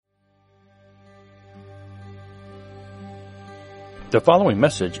The following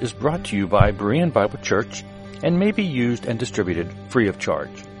message is brought to you by Berean Bible Church and may be used and distributed free of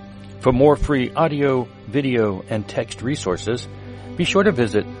charge. For more free audio, video, and text resources, be sure to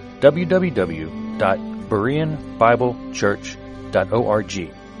visit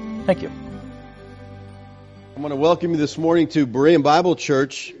www.bereanbiblechurch.org. Thank you. I want to welcome you this morning to Berean Bible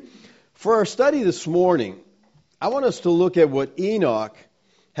Church. For our study this morning, I want us to look at what Enoch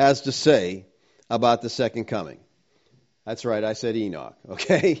has to say about the second coming. That's right, I said Enoch,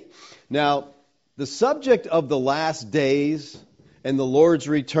 okay? Now, the subject of the last days and the Lord's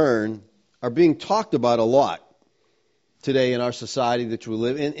return are being talked about a lot today in our society that we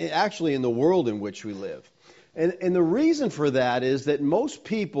live in, actually in the world in which we live. And the reason for that is that most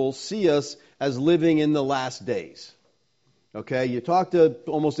people see us as living in the last days. Okay, you talk to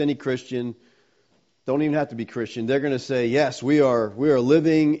almost any Christian, don't even have to be Christian, they're going to say, yes, we are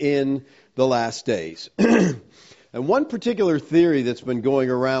living in the last days. And one particular theory that's been going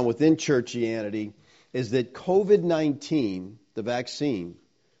around within churchianity is that COVID-19, the vaccine,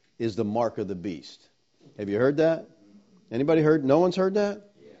 is the mark of the beast. Have you heard that? Anybody heard? No one's heard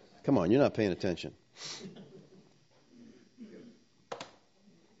that? Come on, you're not paying attention.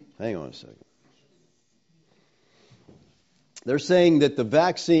 Hang on a second. They're saying that the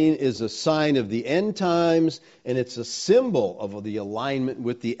vaccine is a sign of the end times and it's a symbol of the alignment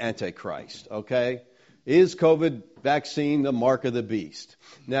with the Antichrist, okay? Is COVID vaccine the mark of the beast?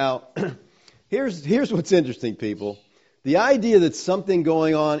 Now, here's what's interesting, people. The idea that something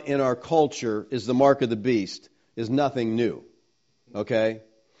going on in our culture is the mark of the beast is nothing new, okay?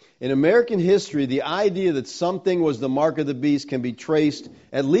 In American history, the idea that something was the mark of the beast can be traced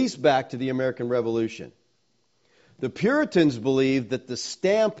at least back to the American Revolution. The Puritans believed that the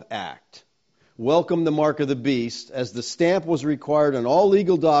Stamp Act welcomed the mark of the beast, as the stamp was required on all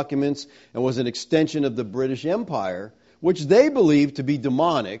legal documents and was an extension of the British Empire, which they believed to be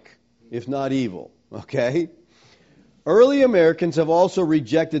demonic, if not evil. Okay? Early Americans have also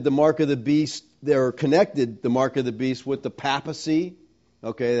rejected the mark of the beast. They're connected the mark of the beast with the papacy.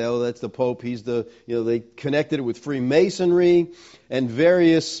 Okay, that's the Pope. He's they connected it with Freemasonry and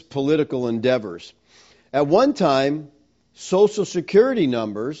various political endeavors. At one time, Social Security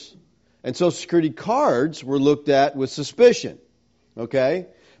numbers and Social Security cards were looked at with suspicion, okay?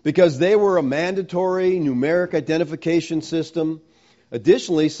 Because they were a mandatory numeric identification system.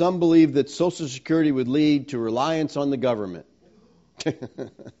 Additionally, some believed that Social Security would lead to reliance on the government,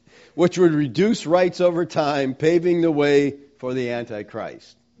 which would reduce rights over time, paving the way for the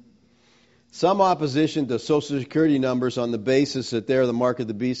Antichrist. Some opposition to Social Security numbers on the basis that they're the mark of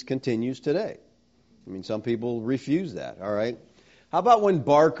the beast continues today. I mean, some people refuse that, all right? How about when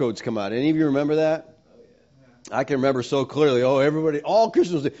barcodes come out? Any of you remember that? Oh, yeah. I can remember so clearly. Oh, everybody, all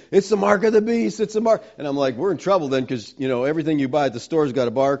Christians say, it's the mark of the beast, it's the mark. And I'm like, we're in trouble then because, everything you buy at the store's got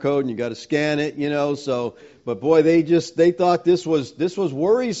a barcode and you got to scan it, so, but boy, they thought this was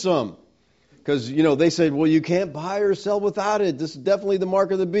worrisome. Because, they said, well, you can't buy or sell without it. This is definitely the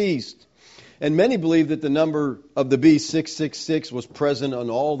mark of the beast. And many believe that the number of the beast, 666, was present on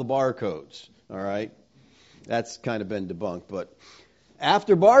all the barcodes. All right? That's kind of been debunked, but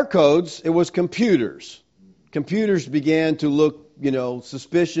after barcodes, it was computers. Computers began to look,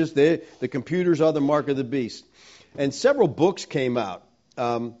 suspicious. The computers are the mark of the beast. And several books came out.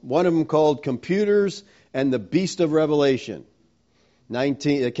 One of them called Computers and the Beast of Revelation.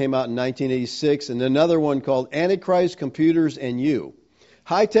 It came out in 1986. And another one called Antichrist, Computers, and You.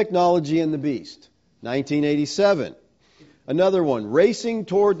 High Technology and the Beast, 1987. Another one, Racing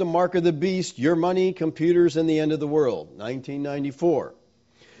Toward the Mark of the Beast, Your Money, Computers, and the End of the World, 1994.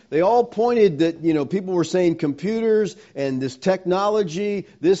 They all pointed that, people were saying computers and this technology,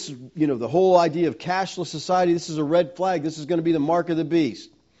 this, the whole idea of cashless society, this is a red flag, this is going to be the mark of the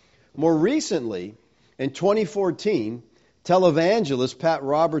beast. More recently, in 2014, televangelist Pat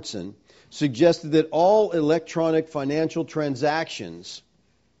Robertson suggested that all electronic financial transactions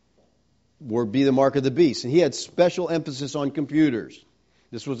be the mark of the beast. And he had special emphasis on computers.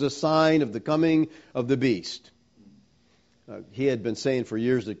 This was a sign of the coming of the beast. He had been saying for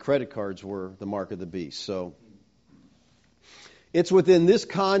years that credit cards were the mark of the beast. So it's within this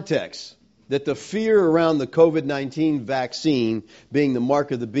context that the fear around the COVID-19 vaccine being the mark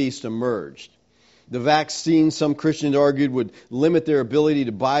of the beast emerged. The vaccine, some Christians argued, would limit their ability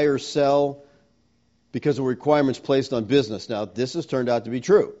to buy or sell because of requirements placed on business. Now, this has turned out to be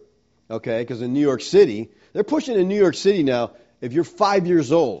true. Okay, because in New York City, they're pushing in New York City now, if you're 5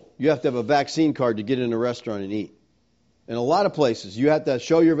 years old, you have to have a vaccine card to get in a restaurant and eat. In a lot of places, you have to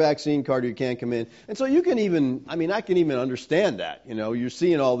show your vaccine card or you can't come in. And so you can even, I can even understand that. You're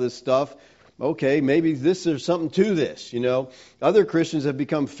seeing all this stuff. Okay, maybe there's something to this, Other Christians have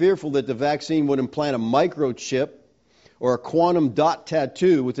become fearful that the vaccine would implant a microchip or a quantum dot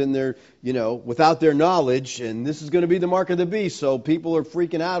tattoo within their, without their knowledge, and this is going to be the mark of the beast, so people are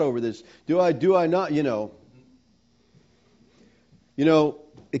freaking out over this. Do I not,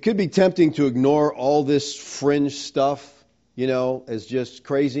 it could be tempting to ignore all this fringe stuff, as just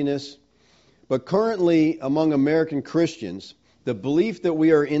craziness. But currently, among American Christians, the belief that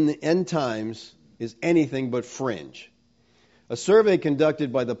we are in the end times is anything but fringe. A survey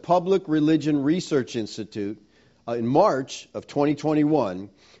conducted by the Public Religion Research Institute in March of 2021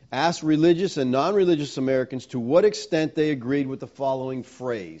 asked religious and non-religious Americans to what extent they agreed with the following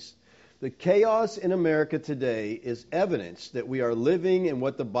phrase: the chaos in America today is evidence that we are living in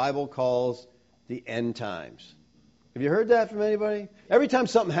what the Bible calls the end times. Have you heard that from anybody? Every time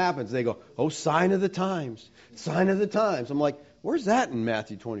something happens, they go, oh, sign of the times, sign of the times. I'm like, where's that in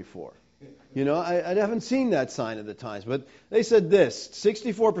Matthew 24? I haven't seen that sign of the times. But they said this: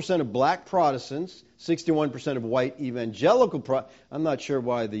 64% of black Protestants, 61% of white evangelical I'm not sure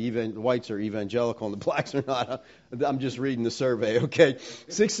why the whites are evangelical and the blacks are not. I'm just reading the survey, okay?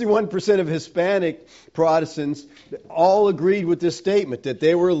 61% of Hispanic Protestants all agreed with this statement, that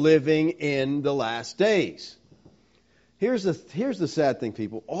they were living in the last days. Here's the sad thing,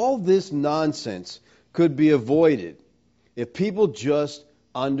 people. All this nonsense could be avoided if people just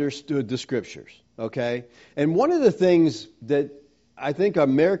understood the Scriptures, okay? And one of the things that I think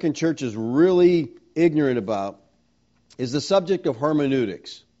American church is really ignorant about is the subject of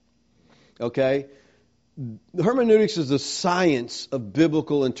hermeneutics, okay? Hermeneutics is the science of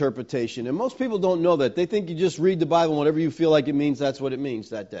biblical interpretation, and most people don't know that. They think you just read the Bible and whatever you feel like it means, that's what it means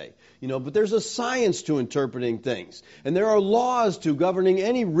that day. But there's a science to interpreting things, and there are laws to governing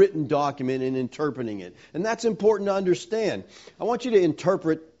any written document and interpreting it, and that's important to understand. I want you to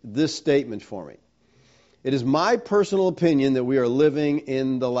interpret this statement for me. It is my personal opinion that we are living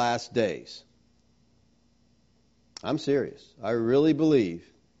in the last days. I'm serious. I really believe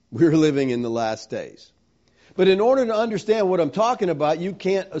we're living in the last days. But in order to understand what I'm talking about, you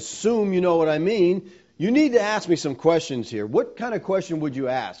can't assume you know what I mean. You need to ask me some questions here. What kind of question would you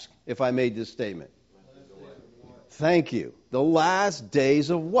ask if I made this statement? Thank you. The last days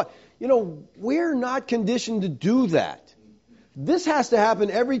of what? We're not conditioned to do that. This has to happen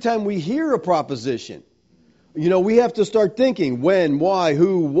every time we hear a proposition. We have to start thinking when, why,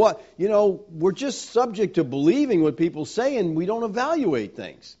 who, what. We're just subject to believing what people say, and we don't evaluate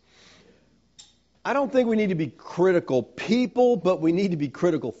things. I don't think we need to be critical people, but we need to be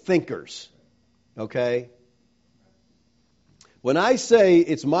critical thinkers. Okay? When I say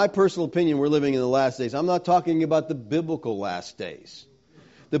it's my personal opinion we're living in the last days, I'm not talking about the biblical last days.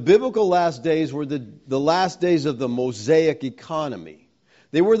 The biblical last days were the last days of the Mosaic economy.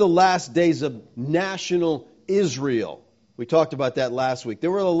 They were the last days of national Israel. We talked about that last week. They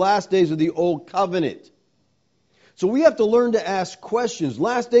were the last days of the Old Covenant. So we have to learn to ask questions.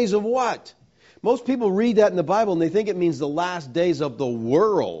 Last days of what? Most people read that in the Bible and they think it means the last days of the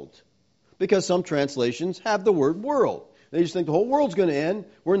world, because some translations have the word world. They just think the whole world's going to end.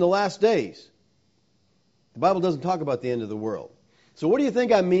 We're in the last days. The Bible doesn't talk about the end of the world. So what do you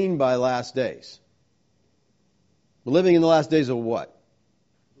think I mean by last days? We're living in the last days of what?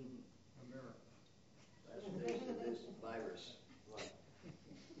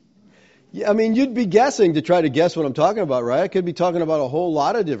 Yeah, you'd be guessing to try to guess what I'm talking about, right? I could be talking about a whole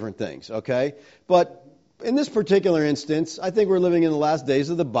lot of different things, okay? But in this particular instance, I think we're living in the last days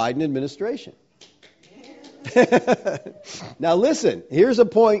of the Biden administration. Now listen, here's a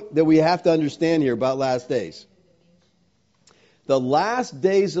point that we have to understand here about last days. The last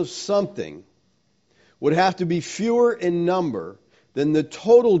days of something would have to be fewer in number than the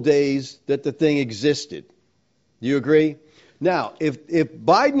total days that the thing existed. Do you agree? Now, if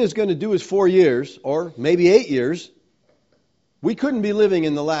Biden is going to do his 4 years, or maybe 8 years, we couldn't be living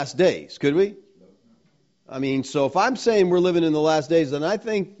in the last days, could we? So if I'm saying we're living in the last days, then I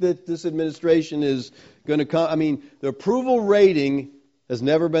think that this administration is going to come. The approval rating has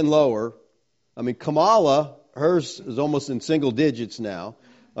never been lower. Kamala, hers is almost in single digits now,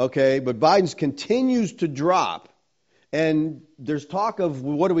 okay? But Biden's continues to drop. And there's talk of,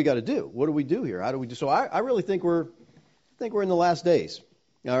 well, what do we got to do? What do we do here? How do we do? So I really think we're in the last days.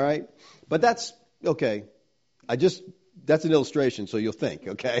 All right? But that's okay. That's an illustration, so you'll think,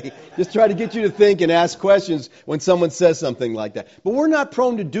 okay? Just try to get you to think and ask questions when someone says something like that. But we're not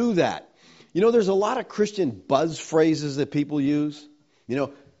prone to do that. There's a lot of Christian buzz phrases that people use.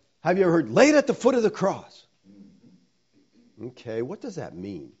 Have you ever heard, laid at the foot of the cross? Okay, what does that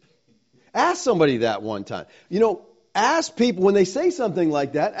mean? Ask somebody that one time. ask people, when they say something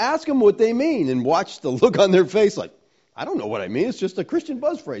like that, ask them what they mean and watch the look on their face like, I don't know what I mean. It's just a Christian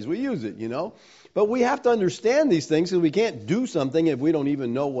buzz phrase. We use it, But we have to understand these things because we can't do something if we don't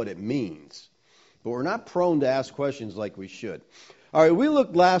even know what it means. But we're not prone to ask questions like we should. All right, we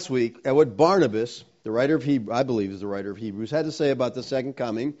looked last week at what Barnabas, the writer of Hebrews, I believe is the writer of Hebrews, had to say about the second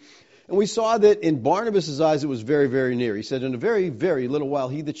coming. And we saw that in Barnabas' eyes it was very, very near. He said, in a very, very little while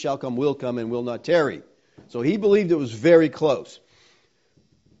he that shall come and will not tarry. So he believed it was very close.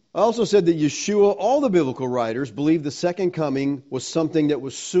 I also said that Yeshua, all the biblical writers, believed the second coming was something that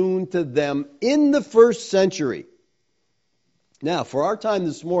was soon to them in the first century. Now, for our time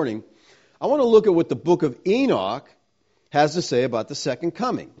this morning, I want to look at what the book of Enoch has to say about the second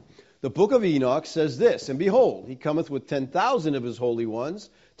coming. The book of Enoch says this, and behold, he cometh with 10,000 of his holy ones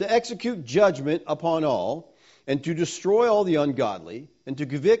to execute judgment upon all, and to destroy all the ungodly, and to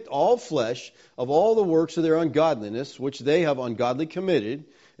convict all flesh of all the works of their ungodliness, which they have ungodly committed,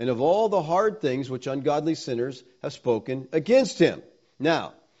 and of all the hard things which ungodly sinners have spoken against him.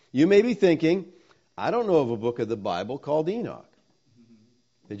 Now, you may be thinking, I don't know of a book of the Bible called Enoch.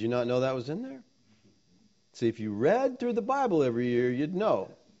 Did you not know that was in there? See, if you read through the Bible every year, you'd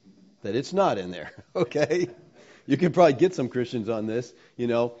know that it's not in there, okay? You could probably get some Christians on this,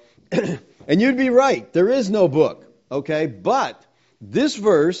 And you'd be right. There is no book, okay? But this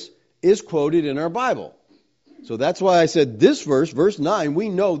verse is quoted in our Bible. So that's why I said this verse, verse 9, we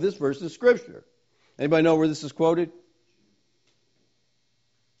know this verse is Scripture. Anybody know where this is quoted?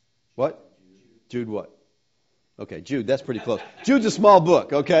 What? Jude what? Okay, Jude, that's pretty close. Jude's a small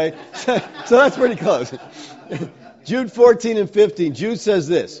book, okay? So that's pretty close. Jude 14 and 15, Jude says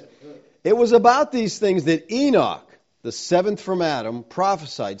this, it was about these things that Enoch, the seventh from Adam,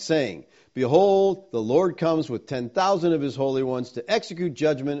 prophesied, saying, behold, the Lord comes with 10,000 of his holy ones to execute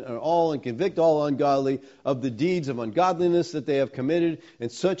judgment on all and convict all ungodly of the deeds of ungodliness that they have committed in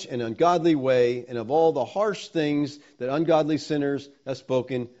such an ungodly way, and of all the harsh things that ungodly sinners have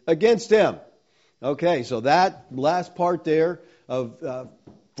spoken against him. Okay, so that last part there of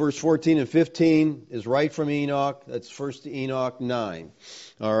verse 14 and 15 is right from Enoch. That's 1 Enoch 9.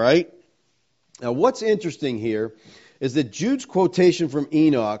 All right? Now, what's interesting here is that Jude's quotation from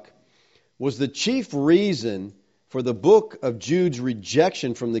Enoch was the chief reason for the book of Jude's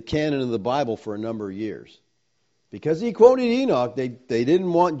rejection from the canon of the Bible for a number of years. Because he quoted Enoch, they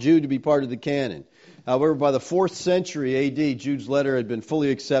didn't want Jude to be part of the canon. However, by the 4th century A.D., Jude's letter had been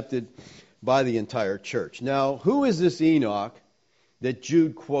fully accepted by the entire church. Now, who is this Enoch that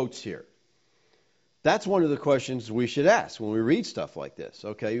Jude quotes here? That's one of the questions we should ask when we read stuff like this.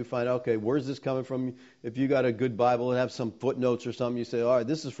 Okay, you find out, okay, where's this coming from? If you got a good Bible and have some footnotes or something, you say, all right,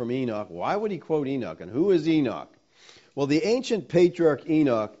 this is from Enoch. Why would he quote Enoch? And who is Enoch? Well, the ancient patriarch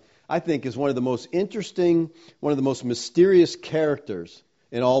Enoch, I think, is one of the most interesting, one of the most mysterious characters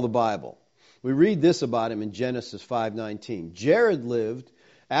in all the Bible. We read this about him in Genesis 5:19. Jared lived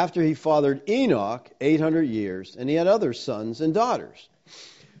after he fathered Enoch 800 years, and he had other sons and daughters.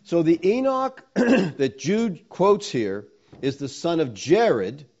 So the Enoch that Jude quotes here is the son of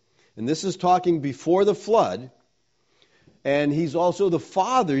Jared, and this is talking before the flood, and he's also the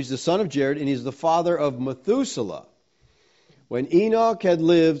father, he's the son of Jared, and he's the father of Methuselah. When Enoch had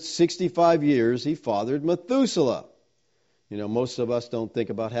lived 65 years, he fathered Methuselah. Most of us don't think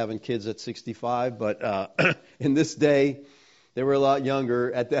about having kids at 65, but in this day, they were a lot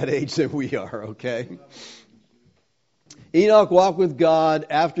younger at that age than we are, okay? Enoch walked with God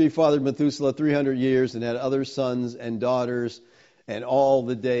after he fathered Methuselah 300 years and had other sons and daughters, and all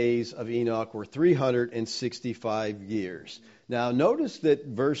the days of Enoch were 365 years. Now, notice that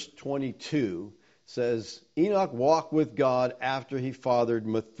verse 22 says, Enoch walked with God after he fathered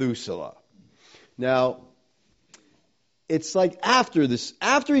Methuselah. Now, it's like after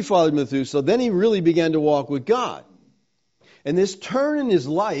he fathered Methuselah, then he really began to walk with God. And this turn in his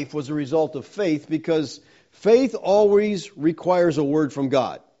life was a result of faith, because faith always requires a word from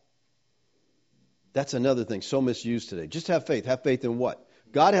God. That's another thing so misused today. Just have faith. Have faith in what?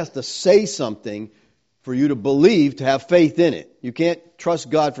 God has to say something for you to believe, to have faith in it. You can't trust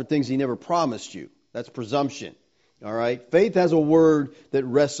God for things he never promised you. That's presumption. All right? Faith has a word that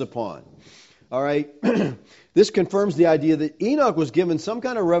rests upon. All right? This confirms the idea that Enoch was given some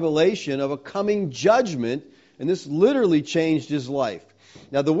kind of revelation of a coming judgment, and this literally changed his life.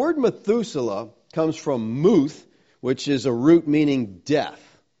 Now, the word Methuselah comes from muth, which is a root meaning death,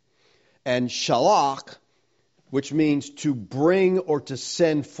 and shalach, which means to bring or to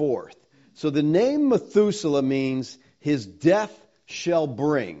send forth. So the name Methuselah means his death shall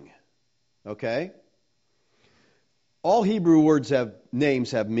bring. Okay? All Hebrew words have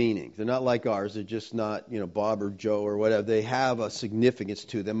names have meaning. They're not like ours. They're just not, Bob or Joe or whatever. They have a significance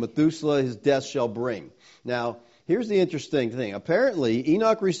to them. Methuselah, his death shall bring. Now, here's the interesting thing. Apparently,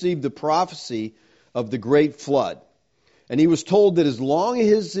 Enoch received the prophecy of the great flood. And he was told that as long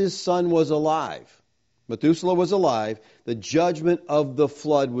as his son was alive, Methuselah was alive, the judgment of the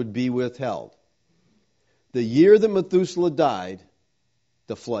flood would be withheld. The year that Methuselah died,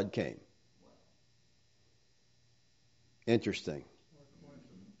 the flood came. Interesting.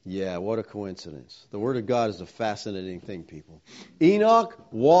 Yeah, what a coincidence. The Word of God is a fascinating thing, people. Enoch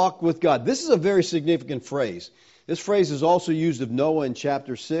walked with God. This is a very significant phrase. This phrase is also used of Noah in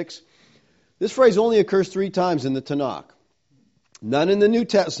chapter 6. This phrase only occurs 3 times in the Tanakh. None in the New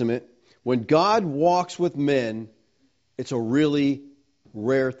Testament. When God walks with men, it's a really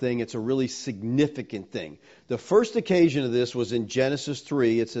rare thing. It's a really significant thing. The first occasion of this was in Genesis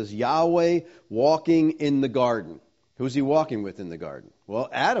 3. It says Yahweh walking in the garden. Who's he walking with in the garden? Well,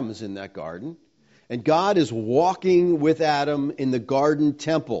 Adam is in that garden. And God is walking with Adam in the garden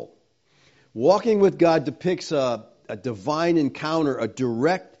temple. Walking with God depicts a divine encounter, a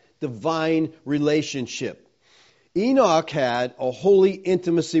direct divine relationship. Enoch had a holy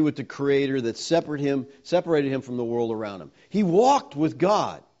intimacy with the Creator that separated him from the world around him. He walked with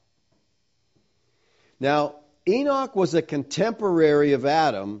God. Now, Enoch was a contemporary of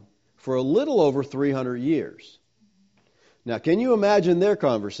Adam for a little over 300 years. Now, can you imagine their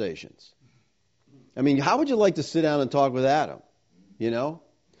conversations? I mean, how would you like to sit down and talk with Adam?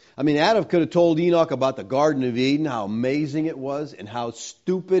 Adam could have told Enoch about the Garden of Eden, how amazing it was, and how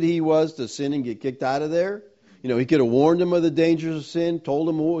stupid he was to sin and get kicked out of there. He could have warned him of the dangers of sin, told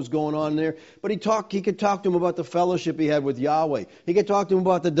him what was going on there. But he could talk to him about the fellowship he had with Yahweh. He could talk to him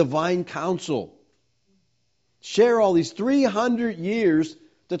about the divine counsel. Share all these 300 years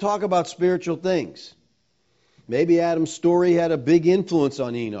to talk about spiritual things. Maybe Adam's story had a big influence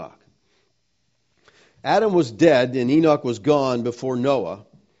on Enoch. Adam was dead and Enoch was gone before Noah,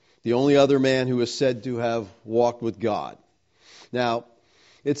 the only other man who is said to have walked with God. Now,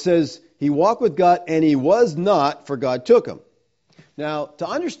 it says, he walked with God and he was not, for God took him. Now, to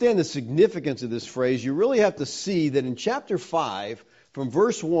understand the significance of this phrase, you really have to see that in chapter 5, from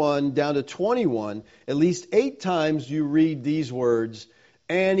verse 1 down to 21, at least 8 times you read these words,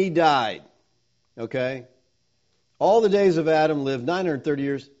 and he died. Okay? All the days of Adam lived 930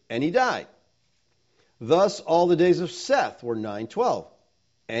 years, and he died. Thus, all the days of Seth were 912,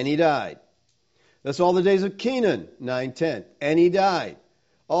 and he died. Thus, all the days of Kenan, 910, and he died.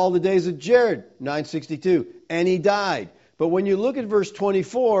 All the days of Jared, 962, and he died. But when you look at verse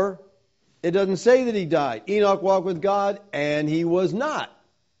 24, it doesn't say that he died. Enoch walked with God, and he was not.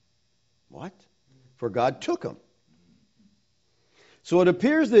 What? For God took him. So it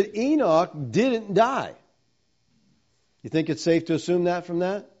appears that Enoch didn't die. You think it's safe to assume that from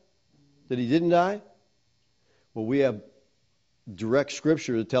that? That he didn't die? Well, we have direct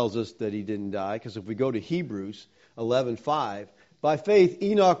scripture that tells us that he didn't die, because if we go to Hebrews 11:5, by faith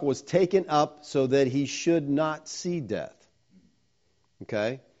Enoch was taken up so that he should not see death.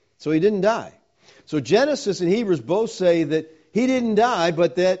 Okay? So he didn't die. So Genesis and Hebrews both say that he didn't die,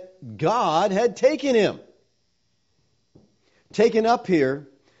 but that God had taken him. Taken up here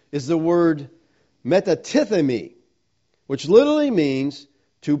is the word metatithemi, which literally means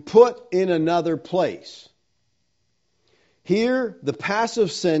to put in another place. Here, the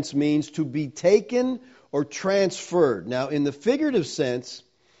passive sense means to be taken or transferred. Now, in the figurative sense,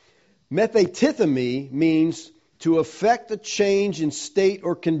 metatithemi means to effect a change in state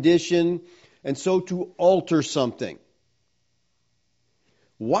or condition, and so to alter something.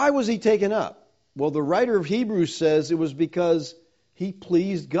 Why was he taken up? Well, the writer of Hebrews says it was because he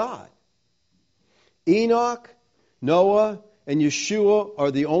pleased God. Enoch, Noah, and Yeshua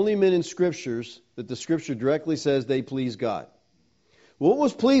are the only men in Scriptures that the Scripture directly says they please God. What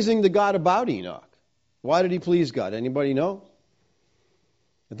was pleasing to God about Enoch? Why did he please God? Anybody know?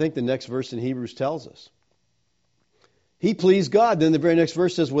 I think the next verse in Hebrews tells us. He pleased God. Then the very next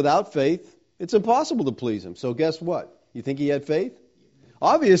verse says, without faith, it's impossible to please him. So guess what? You think he had faith?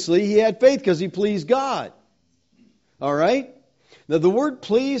 Obviously, he had faith because he pleased God. All right? Now, the word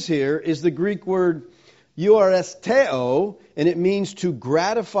please here is the Greek word euaristeo, and it means to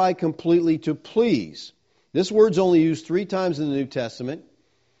gratify completely, to please. This word's only used 3 times in the New Testament,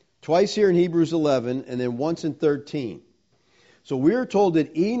 twice here in Hebrews 11, and then once in 13. So we're told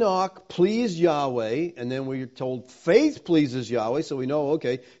that Enoch pleased Yahweh, and then we're told faith pleases Yahweh, so we know,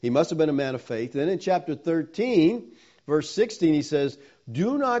 okay, he must have been a man of faith. Then in chapter 13, verse 16, he says,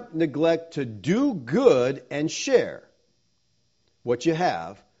 do not neglect to do good and share what you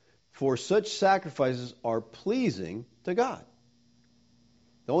have, for such sacrifices are pleasing to God.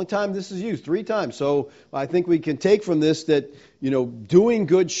 The only time this is used, 3 times. So I think we can take from this that, doing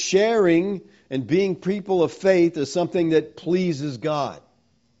good, sharing, and being people of faith is something that pleases God.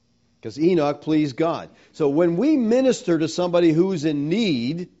 Because Enoch pleased God. So when we minister to somebody who's in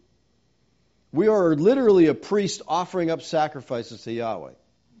need, we are literally a priest offering up sacrifices to Yahweh.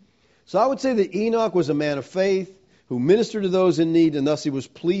 So I would say that Enoch was a man of faith who ministered to those in need, and thus he was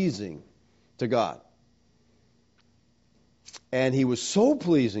pleasing to God. And he was so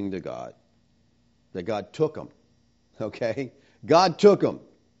pleasing to God that God took him. Okay? God took him.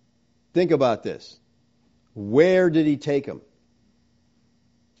 Think about this. Where did he take him?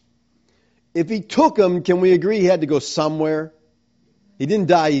 If he took him, can we agree he had to go somewhere? He didn't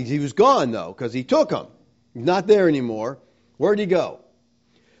die. He was gone, though, because he took him. He's not there anymore. Where'd he go?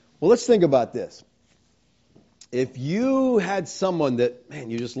 Well, let's think about this. If you had someone that,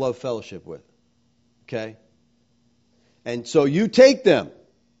 you just love fellowship with, okay? And so you take them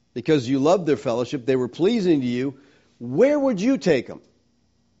because you loved their fellowship, they were pleasing to you, where would you take them?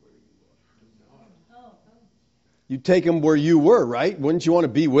 You'd take them where you were, right? Wouldn't you want to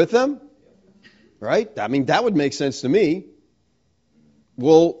be with them? Right? That would make sense to me.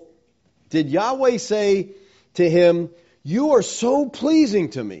 Well, did Yahweh say to him, you are so pleasing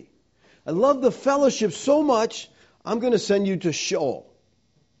to me. I love the fellowship so much, I'm going to send you to Sheol.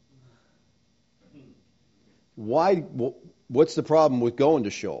 Why? What's the problem with going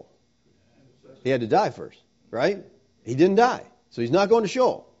to Sheol? He had to die first, right? He didn't die. So he's not going to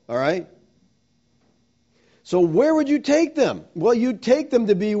Sheol, all right? So where would you take them? Well, you'd take them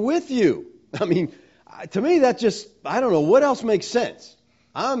to be with you. To me, that just, I don't know, what else makes sense?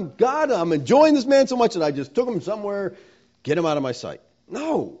 I'm enjoying this man so much that I just took him somewhere, get him out of my sight.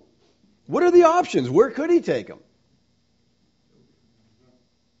 No. What are the options? Where could he take them?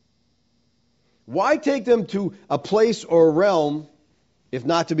 Why take them to a place or a realm if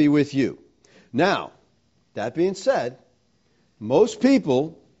not to be with you? Now, that being said, most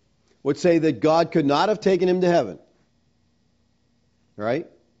people would say that God could not have taken him to heaven. Right?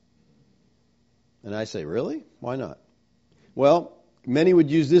 And I say, really? Why not? Well, many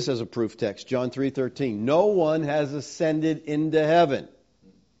would use this as a proof text. John 3:13. No one has ascended into heaven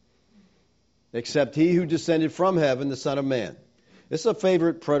except he who descended from heaven, the Son of Man. It's a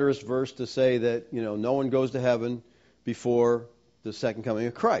favorite preterist verse to say that, no one goes to heaven before the second coming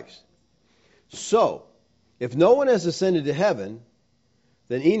of Christ. So, if no one has ascended to heaven,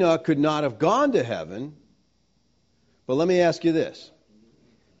 then Enoch could not have gone to heaven. But let me ask you this.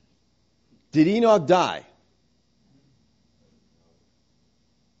 Did Enoch die?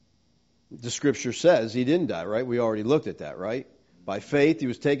 The scripture says he didn't die, right? We already looked at that, right? By faith he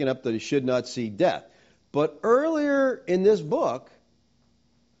was taken up that he should not see death. But earlier in this book,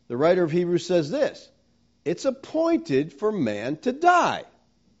 the writer of Hebrews says this. It's appointed for man to die.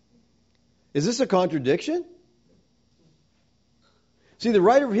 Is this a contradiction? See, the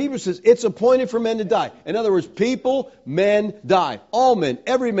writer of Hebrews says it's appointed for men to die. In other words, people, men die. All men,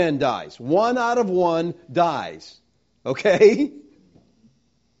 every man dies. 1 out of 1 dies. Okay?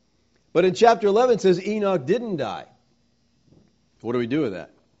 But in chapter 11 it says Enoch didn't die. What do we do with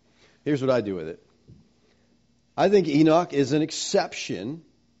that? Here's what I do with it. I think Enoch is an exception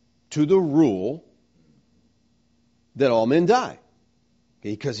to the rule that all men die.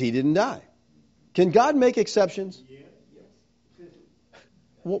 Because he didn't die. Can God make exceptions? Yes.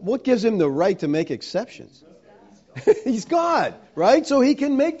 What gives him the right to make exceptions? He's God, right? So he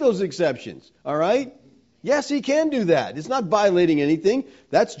can make those exceptions, all right? Yes, he can do that. It's not violating anything.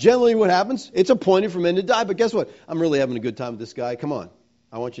 That's generally what happens. It's appointed for men to die. But guess what? I'm really having a good time with this guy. Come on.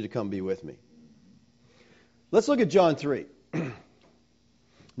 I want you to come be with me. Let's look at John 3.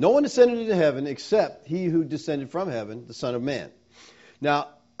 No one ascended into heaven except he who descended from heaven, the Son of Man. Now,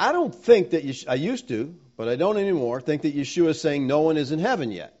 I don't think that I used to, but I don't anymore, think that Yeshua is saying no one is in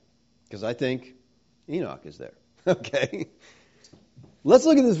heaven yet. Because I think Enoch is there. Okay? Let's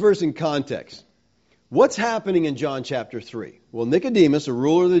look at this verse in context. What's happening in John chapter 3? Well, Nicodemus, a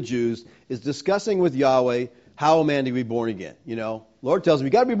ruler of the Jews, is discussing with Yahweh how a man to be born again. Lord tells him,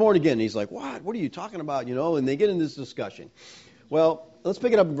 you got to be born again. And he's like, what? What are you talking about? And they get in this discussion. Well, let's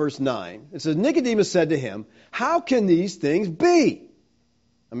pick it up in verse 9. It says, Nicodemus said to him, how can these things be?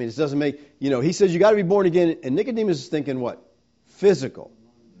 It doesn't make, he says you got to be born again. And Nicodemus is thinking what? Physical.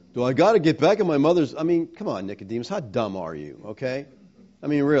 Do I got to get back in my mother's? Come on, Nicodemus, how dumb are you? Okay?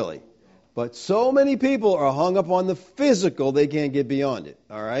 Really. But so many people are hung up on the physical, they can't get beyond it.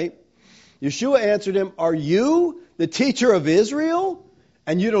 All right? Yeshua answered him, are you the teacher of Israel?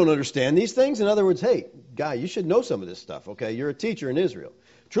 And you don't understand these things? In other words, hey, guy, you should know some of this stuff, okay? You're a teacher in Israel.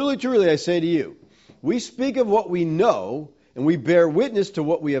 Truly, truly, I say to you, we speak of what we know, and we bear witness to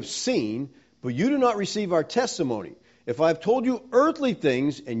what we have seen, but you do not receive our testimony. If I have told you earthly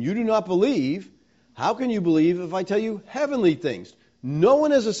things, and you do not believe, how can you believe if I tell you heavenly things? No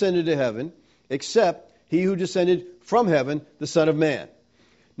one has ascended to heaven, except he who descended from heaven, the Son of Man.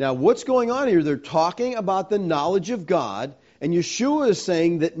 Now, what's going on here? They're talking about the knowledge of God, and Yeshua is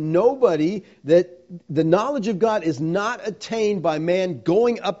saying that the knowledge of God is not attained by man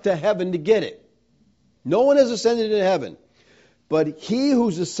going up to heaven to get it. No one has ascended to heaven. But he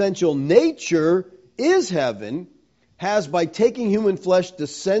whose essential nature is heaven has, by taking human flesh,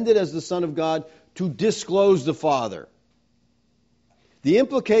 descended as the Son of God to disclose the Father. The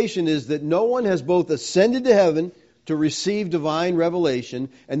implication is that no one has both ascended to heaven to receive divine revelation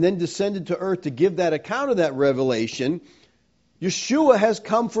and then descended to earth to give that account of that revelation. Yeshua has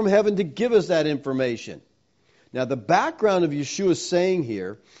come from heaven to give us that information. Now, the background of Yeshua's saying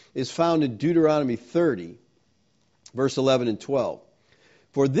here is found in Deuteronomy 30, verse 11 and 12.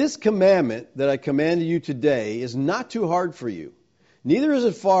 For this commandment that I command you today is not too hard for you, neither is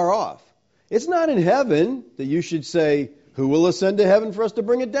it far off. It's not in heaven that you should say, who will ascend to heaven for us to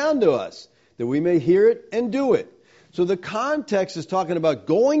bring it down to us, that we may hear it and do it. So the context is talking about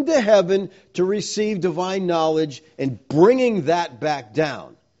going to heaven to receive divine knowledge and bringing that back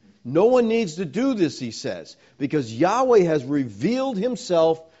down. No one needs to do this, he says, because Yahweh has revealed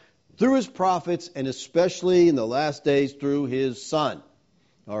himself through his prophets and especially in the last days through his Son.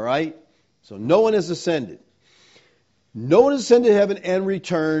 All right? So no one has ascended. No one has ascended to heaven and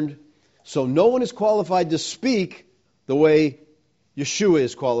returned, so no one is qualified to speak the way Yeshua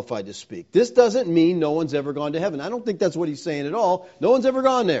is qualified to speak. This doesn't mean no one's ever gone to heaven. I don't think that's what he's saying at all. No one's ever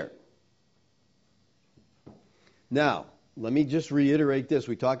gone there. Now, let me just reiterate this.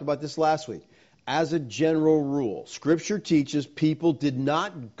 We talked about this last week. As a general rule, Scripture teaches people did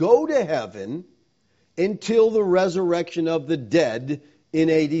not go to heaven until the resurrection of the dead in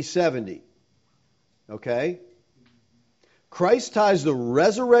AD 70. Okay? Christ ties the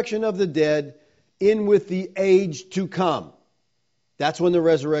resurrection of the dead in with the age to come. That's when the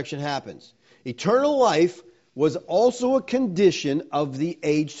resurrection happens. Eternal life was also a condition of the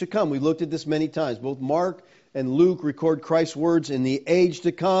age to come. We looked at this many times. Both Mark and Luke record Christ's words, in the age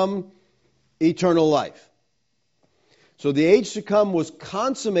to come, eternal life. So the age to come was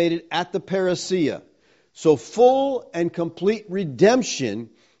consummated at the parousia. So full and complete redemption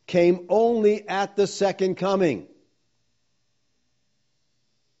came only at the second coming.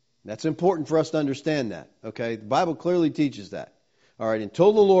 That's important for us to understand that. Okay? The Bible clearly teaches that. All right,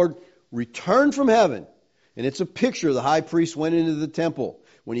 until the Lord returned from heaven, and it's a picture, the high priest went into the temple.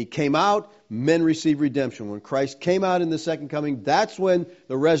 When he came out, men received redemption. When Christ came out in the second coming, that's when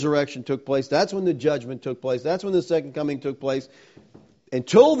the resurrection took place. That's when the judgment took place. That's when the second coming took place.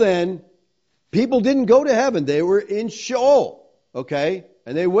 Until then, people didn't go to heaven. They were in Sheol, okay?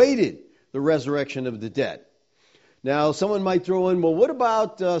 And they waited the resurrection of the dead. Now, someone might throw in, well, what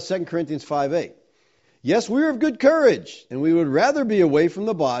about 2 Corinthians 5:8? Yes, we are of good courage, and we would rather be away from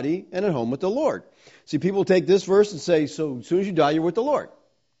the body and at home with the Lord. See, people take this verse and say, so as soon as you die, you're with the Lord.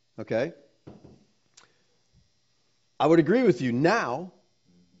 Okay? I would agree with you now,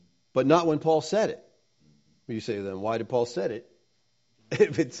 but not when Paul said it. You say, then why did Paul say it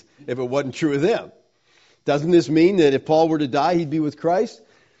if it wasn't true of them? Doesn't this mean that if Paul were to die, he'd be with Christ?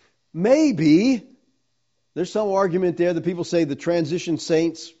 Maybe. There's some argument there that people say the transition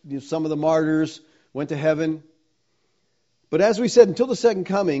saints, some of the martyrs, went to heaven. But as we said, until the second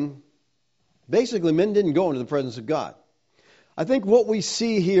coming, basically men didn't go into the presence of God. I think what we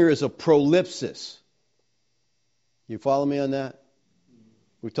see here is a prolepsis. You follow me on that?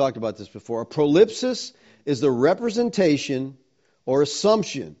 We've talked about this before. A prolepsis is the representation or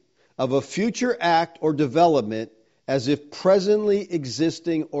assumption of a future act or development as if presently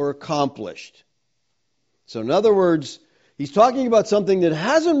existing or accomplished. So in other words, he's talking about something that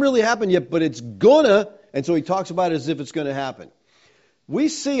hasn't really happened yet, but it's gonna, and so he talks about it as if it's going to happen. We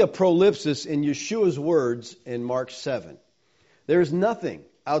see a prolepsis in Yeshua's words in Mark 7. There is nothing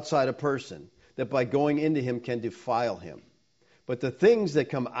outside a person that by going into him can defile him. But the things that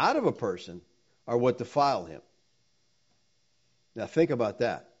come out of a person are what defile him. Now think about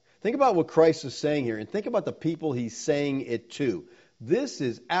that. Think about what Christ is saying here, and think about the people he's saying it to. This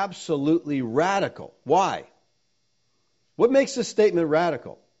is absolutely radical. Why? What makes this statement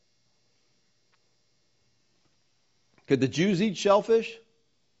radical? Could the Jews eat shellfish?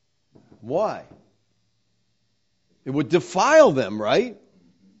 Why? It would defile them, right?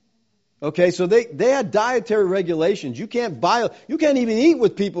 Okay, so they had dietary regulations. You can't even eat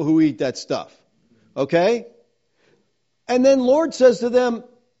with people who eat that stuff. Okay? And then Lord says to them,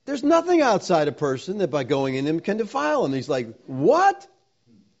 There's nothing outside a person that by going in him can defile him. He's like, what?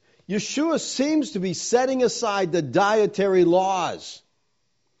 Yeshua seems to be setting aside the dietary laws.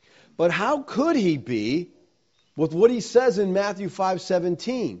 But how could he be with what he says in Matthew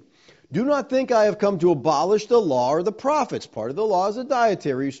 5:17? Do not think I have come to abolish the law or the prophets. Part of the law is the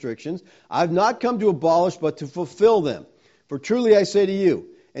dietary restrictions. I've not come to abolish, but to fulfill them. For truly I say to you,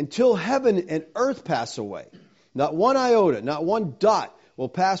 until heaven and earth pass away, not one iota, not one dot will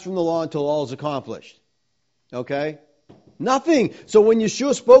pass from the law until all is accomplished. Okay? Nothing. So when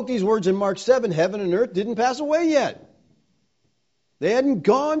Yeshua spoke these words in Mark 7, heaven and earth didn't pass away yet. They hadn't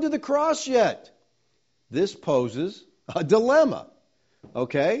gone to the cross yet. This poses a dilemma.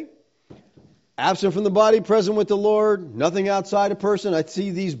 Okay? Absent from the body, present with the Lord, nothing outside a person. I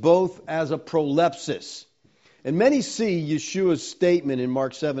see these both as a prolepsis. And many see Yeshua's statement in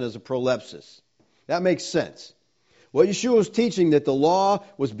Mark 7 as a prolepsis. That makes sense. What Yeshua was teaching, that the law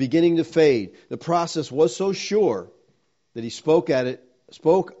was beginning to fade. The process was so sure that he spoke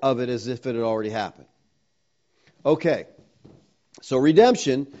of it as if it had already happened. Okay. So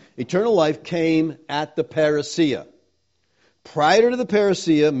redemption, eternal life, came at the parousia. Prior to the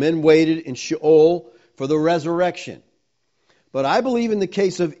parousia, men waited in Sheol for the resurrection. But I believe in the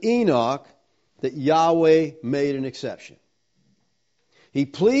case of Enoch that Yahweh made an exception. He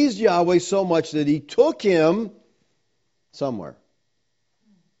pleased Yahweh so much that he took him somewhere.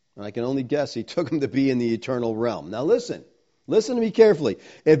 And I can only guess he took him to be in the eternal realm. Now listen to me carefully.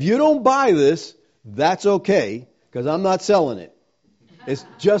 If you don't buy this, that's okay, because I'm not selling it. It's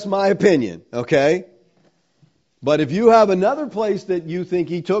just my opinion, okay? But if you have another place that you think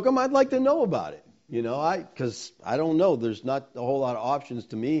he took him, I'd like to know about it. Because I don't know. There's not a whole lot of options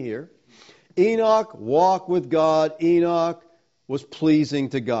to me here. Enoch walked with God. Enoch was pleasing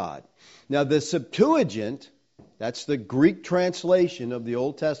to God. Now the Septuagint, that's the Greek translation of the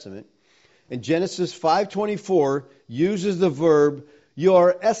Old Testament, in Genesis 5:24 uses the verb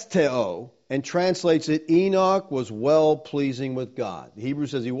yoresteo and translates it, Enoch was well-pleasing with God. The Hebrew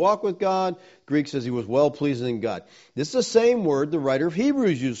says he walked with God. Greek says he was well-pleasing to God. This is the same word the writer of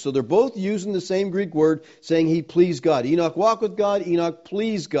Hebrews used. So they're both using the same Greek word, saying he pleased God. Enoch walked with God. Enoch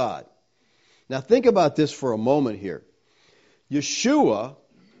pleased God. Now think about this for a moment here. Yeshua,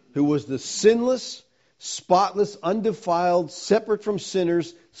 who was the sinless, spotless, undefiled, separate from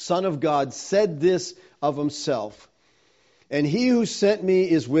sinners, Son of God, said this of himself. And he who sent me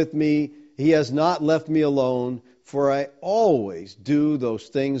is with me. He has not left me alone, for I always do those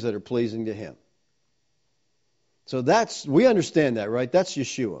things that are pleasing to him. So we understand that, right? That's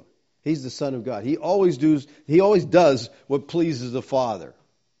Yeshua. He's the Son of God. He always does what pleases the Father.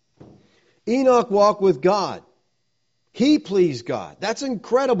 Enoch walked with God. He pleased God. That's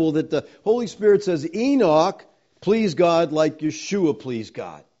incredible that the Holy Spirit says Enoch pleased God like Yeshua pleased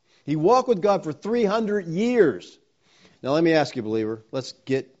God. He walked with God for 300 years. Now let me ask you, believer, let's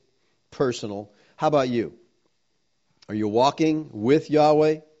get personal. How about you? Are you walking with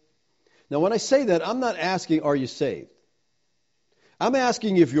Yahweh? Now when I say that, I'm not asking, are you saved? I'm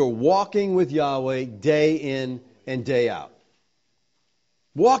asking if you're walking with Yahweh day in and day out.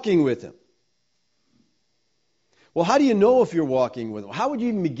 Walking with Him. Well, how do you know if you're walking with Him? How would you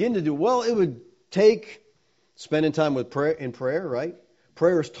even begin to do it? Well, it would take spending time with prayer, right?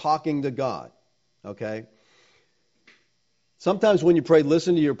 Prayer is talking to God, okay? Sometimes when you pray,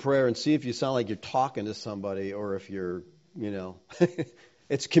 listen to your prayer and see if you sound like you're talking to somebody or if you're,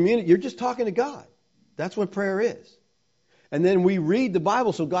 it's community. You're just talking to God. That's what prayer is. And then we read the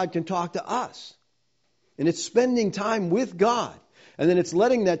Bible so God can talk to us. And it's spending time with God. And then it's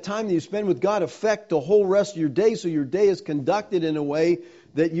letting that time that you spend with God affect the whole rest of your day so your day is conducted in a way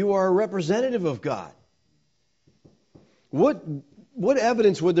that you are a representative of God. What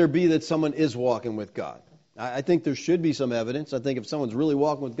evidence would there be that someone is walking with God? I think there should be some evidence. I think if someone's really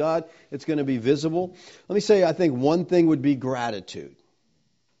walking with God, it's going to be visible. Let me say, I think one thing would be gratitude.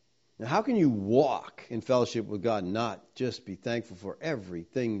 Now, how can you walk in fellowship with God and not just be thankful for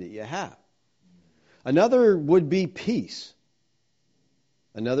everything that you have? Another would be peace.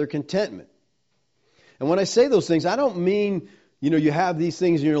 Another, contentment. And when I say those things, I don't mean, you have these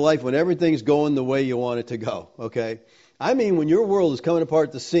things in your life when everything's going the way you want it to go, okay? I mean when your world is coming apart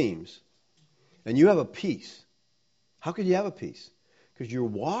at the seams and you have a peace. How could you have a peace? Because you're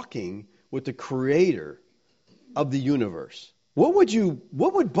walking with the Creator of the universe. What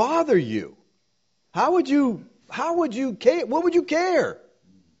would bother you? How would you care? What would you care?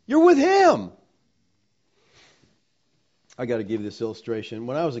 You're with Him. I got to give you this illustration.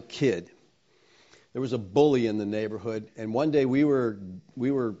 When I was a kid, there was a bully in the neighborhood, and one day we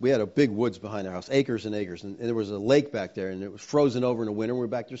had a big woods behind our house, acres and acres, and there was a lake back there, and it was frozen over in the winter, and we were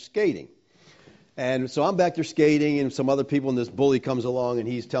back there skating. And so I'm back there skating, and some other people, and this bully comes along, and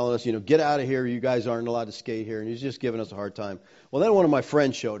he's telling us, get out of here, you guys aren't allowed to skate here, and he's just giving us a hard time. Well, then one of my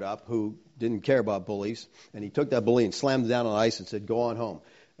friends showed up who didn't care about bullies, and he took that bully and slammed him down on ice and said, go on home.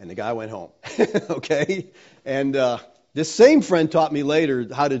 And the guy went home. Okay? And this same friend taught me later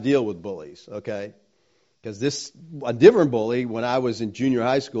how to deal with bullies, okay? Because a different bully, when I was in junior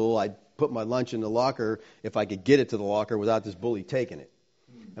high school, I'd put my lunch in the locker if I could get it to the locker without this bully taking it.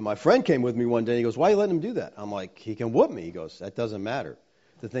 And my friend came with me one day, and he goes, why are you letting him do that? I'm like, he can whoop me. He goes, that doesn't matter.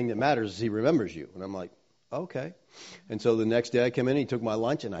 The thing that matters is he remembers you. And I'm like, okay. And so the next day I came in, and he took my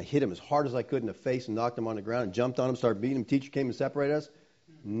lunch, and I hit him as hard as I could in the face and knocked him on the ground and jumped on him, started beating him. Teacher came and separated us.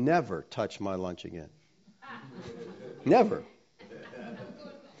 Never touch my lunch again. Never.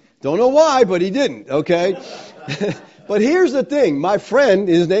 Don't know why, but he didn't, okay? But here's the thing. My friend,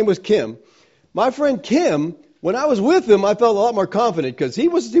 his name was Kim. My friend Kim, when I was with him, I felt a lot more confident because he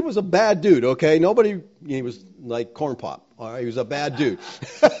was a bad dude, okay? He was like corn pop. All right, he was a bad dude.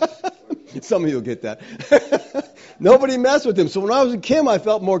 Some of you will get that. Nobody messed with him. So when I was with Kim, I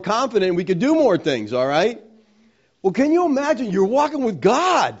felt more confident and we could do more things, all right? Well, can you imagine? You're walking with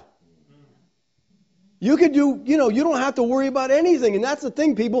God. You could do, you don't have to worry about anything. And that's the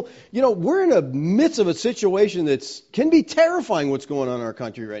thing, people. We're in the midst of a situation that can be terrifying what's going on in our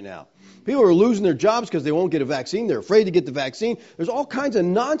country right now. People are losing their jobs because they won't get a vaccine. They're afraid to get the vaccine. There's all kinds of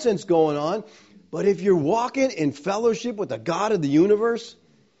nonsense going on. But if you're walking in fellowship with the God of the universe,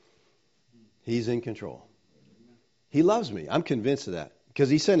 He's in control. He loves me. I'm convinced of that because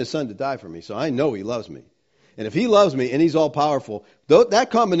He sent His Son to die for me. So I know He loves me. And if He loves me and He's all powerful,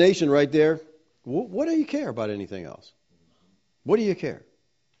 that combination right there, what do you care about anything else? What do you care?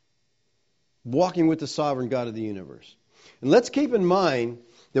 Walking with the sovereign God of the universe. And let's keep in mind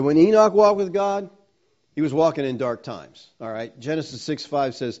that when Enoch walked with God, he was walking in dark times. All right? Genesis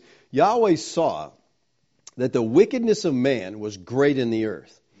 6:5 says, Yahweh saw that the wickedness of man was great in the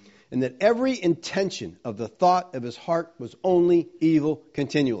earth, and that every intention of the thought of his heart was only evil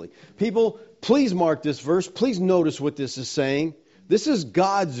continually. People, please mark this verse. Please notice what this is saying. This is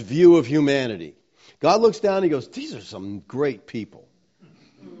God's view of humanity. God looks down and He goes, these are some great people.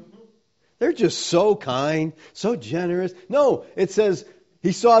 They're just so kind, so generous. No, it says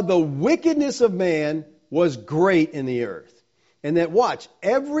He saw the wickedness of man was great in the earth. And that, watch,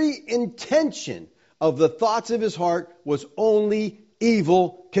 every intention of the thoughts of his heart was only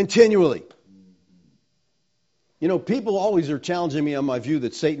evil continually. People always are challenging me on my view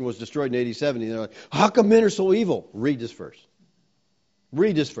that Satan was destroyed in AD 70. They're like, how come men are so evil? Read this verse.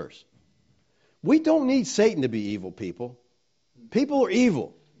 Read this verse. We don't need Satan to be evil, people. People are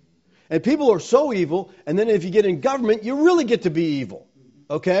evil. And people are so evil, and then if you get in government, you really get to be evil.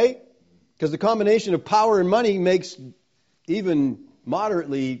 Okay? Because the combination of power and money makes even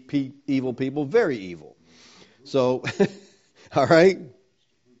moderately evil people very evil. So, all right?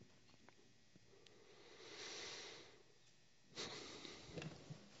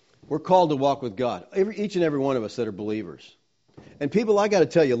 We're called to walk with God. Each and every one of us that are believers. And people, I got to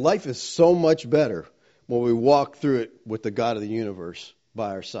tell you, life is so much better when we walk through it with the God of the universe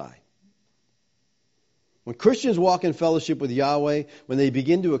by our side. When Christians walk in fellowship with Yahweh, when they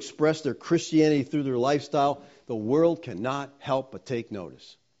begin to express their Christianity through their lifestyle, the world cannot help but take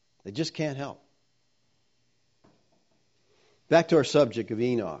notice. They just can't help. Back to our subject of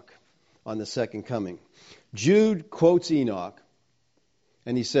Enoch on the second coming. Jude quotes Enoch,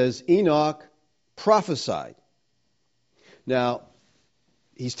 and he says, Enoch prophesied. Now,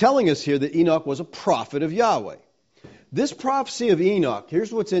 he's telling us here that Enoch was a prophet of Yahweh. This prophecy of Enoch,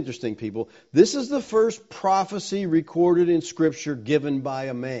 here's what's interesting, people. This is the first prophecy recorded in Scripture given by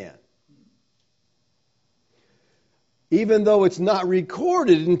a man. Even though it's not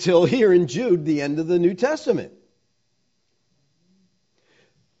recorded until here in Jude, the end of the New Testament.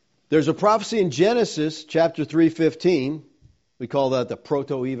 There's a prophecy in Genesis chapter 3:15. We call that the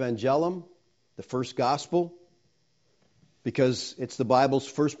proto-evangelium, the first gospel, because it's the Bible's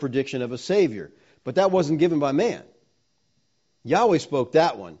first prediction of a Savior. But that wasn't given by man. Yahweh spoke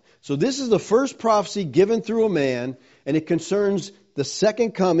that one. So this is the first prophecy given through a man, and it concerns the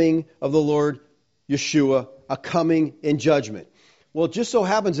second coming of the Lord Yeshua, a coming in judgment. Well, it just so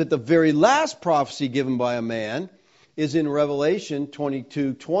happens that the very last prophecy given by a man is in Revelation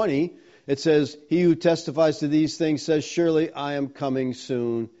 22:20. It says, He who testifies to these things says, Surely I am coming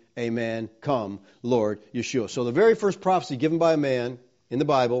soon. Amen. Come, Lord Yeshua. So the very first prophecy given by a man in the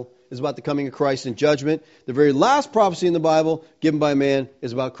Bible is about the coming of Christ in judgment. The very last prophecy in the Bible given by man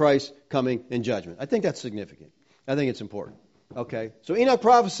is about Christ coming in judgment. I think that's significant. I think it's important. Okay, so Enoch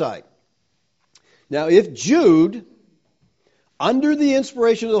prophesied. Now, if Jude, under the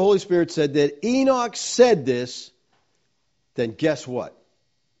inspiration of the Holy Spirit, said that Enoch said this, then guess what?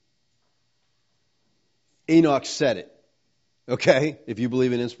 Enoch said it. Okay, if you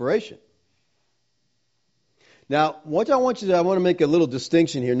believe in inspiration. Now, what I want to make a little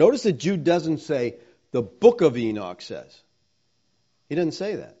distinction here. Notice that Jude doesn't say the book of Enoch says. He doesn't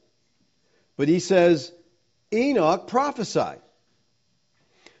say that. But he says Enoch prophesied.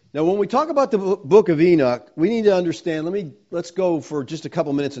 Now, when we talk about the book of Enoch, we need to understand, let's go for just a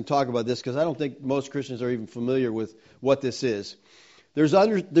couple minutes and talk about this, because I don't think most Christians are even familiar with what this is. There's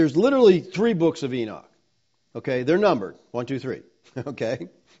literally 3 books of Enoch. Okay, they're numbered, 1, 2, 3. Okay,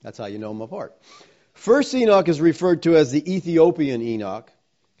 that's how you know them apart. First Enoch is referred to as the Ethiopian Enoch.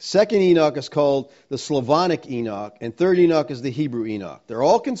 Second Enoch is called the Slavonic Enoch. And third Enoch is the Hebrew Enoch. They're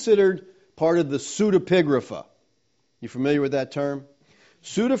all considered part of the pseudepigrapha. You familiar with that term?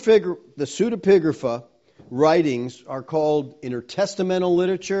 The pseudepigrapha writings are called intertestamental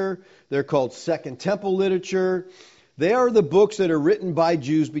literature. They're called Second Temple literature. They are the books that are written by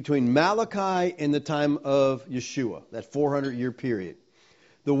Jews between Malachi and the time of Yeshua, that 400-year period.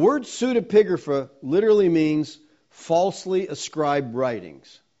 The word pseudepigrapha literally means falsely ascribed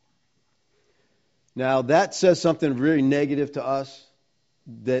writings. Now, that says something very negative to us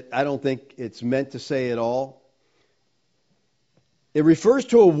that I don't think it's meant to say at all. It refers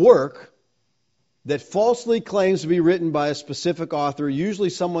to a work that falsely claims to be written by a specific author, usually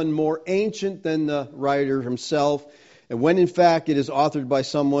someone more ancient than the writer himself, and when in fact it is authored by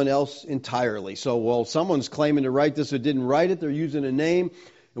someone else entirely. So, well, someone's claiming to write this or didn't write it, they're using a name,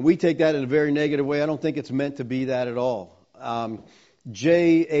 and we take that in a very negative way. I don't think it's meant to be that at all.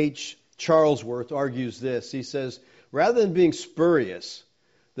 J.H. Charlesworth argues this. He says, rather than being spurious,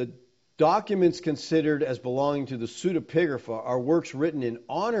 the documents considered as belonging to the pseudepigrapha are works written in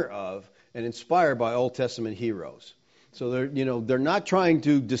honor of and inspired by Old Testament heroes. So they're not trying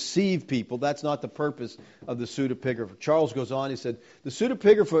to deceive people. That's not the purpose of the pseudepigrapha. Charles goes on, he said, the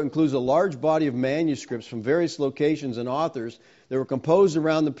pseudepigrapha includes a large body of manuscripts from various locations and authors that were composed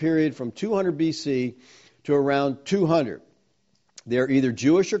around the period from 200 BC to around 200. They are either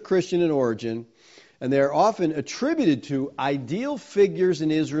Jewish or Christian in origin, and they are often attributed to ideal figures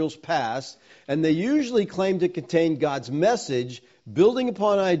in Israel's past, and they usually claim to contain God's message, building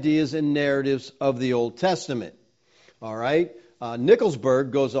upon ideas and narratives of the Old Testament. All right?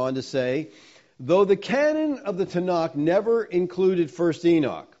 Nicholsburg goes on to say, though the canon of the Tanakh never included First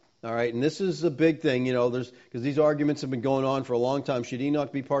Enoch, all right, and this is a big thing, because these arguments have been going on for a long time. Should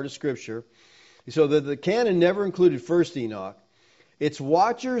Enoch be part of Scripture? So the canon never included First Enoch. Its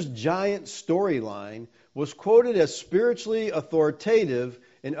Watcher's giant storyline was quoted as spiritually authoritative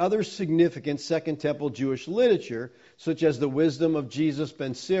in other significant Second Temple Jewish literature, such as the Wisdom of Jesus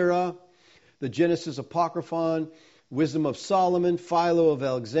ben Sirah, the Genesis Apocryphon, Wisdom of Solomon, Philo of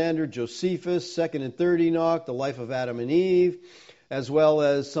Alexander, Josephus, Second and Third Enoch, the Life of Adam and Eve, as well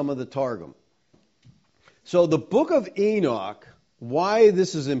as some of the Targum. So the book of Enoch, why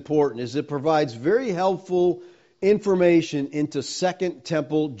this is important is it provides very helpful information into Second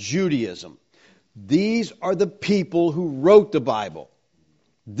Temple Judaism. These are the people who wrote the Bible.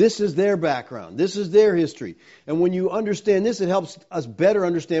 This is their background. This is their history. And when you understand this, it helps us better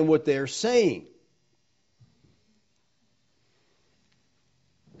understand what they're saying.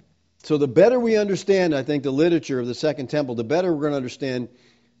 So the better we understand, I think, the literature of the Second Temple, the better we're going to understand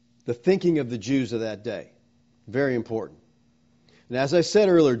the thinking of the Jews of that day. Very important. And as I said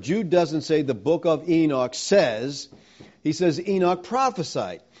earlier, Jude doesn't say the book of Enoch says, he says Enoch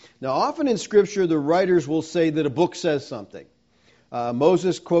prophesied. Now, often in Scripture, the writers will say that a book says something.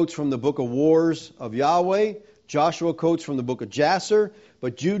 Moses quotes from the book of Wars of Yahweh. Joshua quotes from the book of Jasher.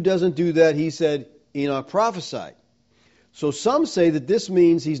 But Jude doesn't do that. He said Enoch prophesied. So some say that this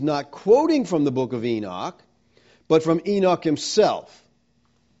means he's not quoting from the book of Enoch, but from Enoch himself.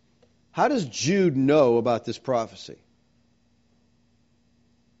 How does Jude know about this prophecy?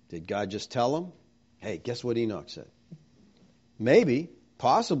 Did God just tell him? Hey, guess what Enoch said? Maybe,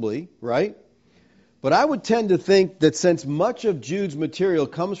 possibly, right? But I would tend to think that since much of Jude's material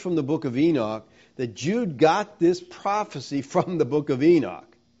comes from the book of Enoch, that Jude got this prophecy from the book of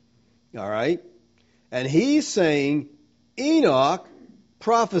Enoch. All right? And he's saying Enoch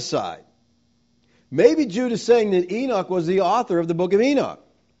prophesied. Maybe Jude is saying that Enoch was the author of the book of Enoch.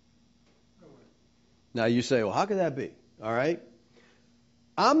 Now you say, well, how could that be? All right?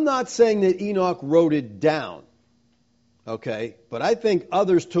 I'm not saying that Enoch wrote it down. Okay? But I think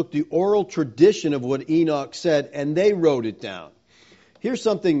others took the oral tradition of what Enoch said and they wrote it down. Here's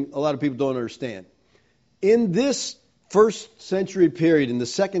something a lot of people don't understand. In this first century period, in the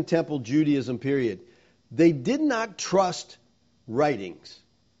Second Temple Judaism period, they did not trust writings.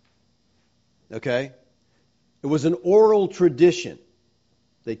 Okay? It was an oral tradition.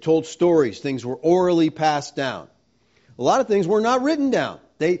 They told stories. Things were orally passed down. A lot of things were not written down.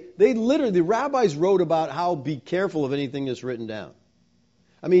 They literally, the rabbis wrote about how be careful of anything that's written down.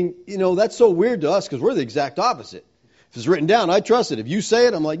 I mean, that's so weird to us because we're the exact opposite. If it's written down, I trust it. If you say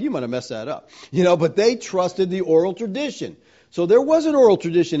it, I'm like, you might have messed that up. But they trusted the oral tradition. So there was an oral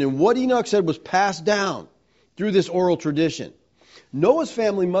tradition, and what Enoch said was passed down through this oral tradition. Noah's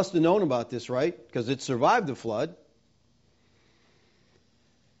family must have known about this, right? Because it survived the flood.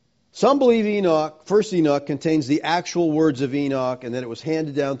 Some believe First Enoch, contains the actual words of Enoch and that it was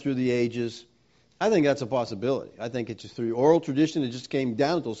handed down through the ages. I think that's a possibility. I think it's just through oral tradition. It just came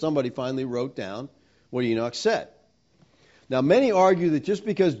down until somebody finally wrote down what Enoch said. Now, many argue that just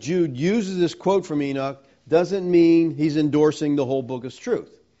because Jude uses this quote from Enoch doesn't mean he's endorsing the whole book as truth.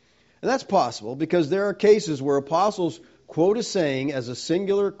 And that's possible because there are cases where apostles quote a saying as a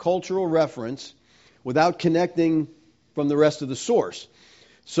singular cultural reference without connecting from the rest of the source.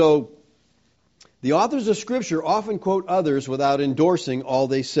 So, the authors of Scripture often quote others without endorsing all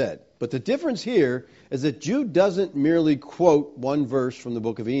they said. But the difference here is that Jude doesn't merely quote one verse from the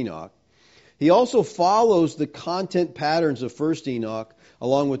book of Enoch. He also follows the content patterns of First Enoch,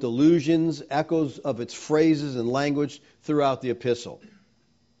 along with allusions, echoes of its phrases and language throughout the epistle.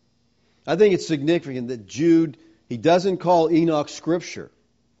 I think it's significant that Jude, he doesn't call Enoch Scripture.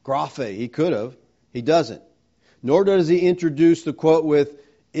 Graphe, he could have. He doesn't. Nor does he introduce the quote with,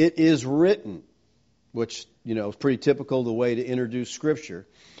 "It is written," which, is pretty typical the way to introduce Scripture.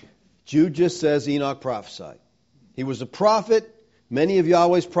 Jude just says Enoch prophesied. He was a prophet. Many of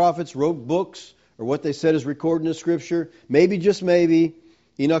Yahweh's prophets wrote books, or what they said is recorded in the Scripture. Maybe, just maybe,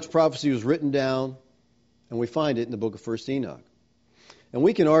 Enoch's prophecy was written down, and we find it in the book of First Enoch. And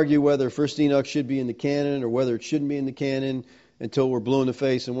we can argue whether First Enoch should be in the canon or whether it shouldn't be in the canon until we're blue in the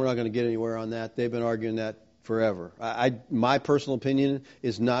face, and we're not going to get anywhere on that. They've been arguing that forever. My personal opinion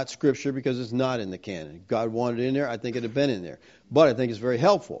is not Scripture because it's not in the canon. If God wanted it in there, I think it would have been in there. But I think it's very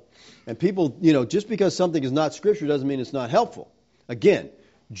helpful. And people, just because something is not Scripture doesn't mean it's not helpful. Again,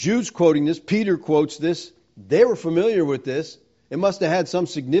 Jude's quoting this. Peter quotes this. They were familiar with this. It must have had some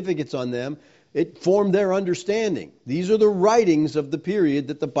significance on them. It formed their understanding. These are the writings of the period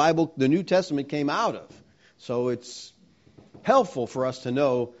that the Bible, the New Testament, came out of. So it's helpful for us to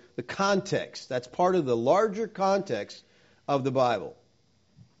know the context. That's part of the larger context of the Bible.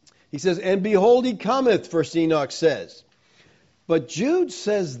 He says, "And behold, he cometh," First Enoch says. But Jude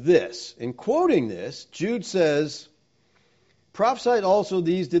says this. In quoting this, Jude says, "Prophesied also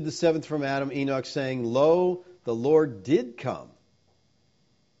these did the seventh from Adam, Enoch, saying, Lo, the Lord did come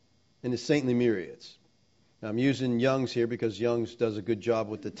in his saintly myriads." Now, I'm using Young's here because Young's does a good job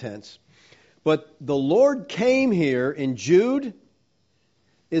with the tense. But the Lord came here in Jude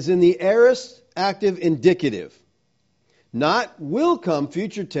is in the aorist active indicative. Not will come,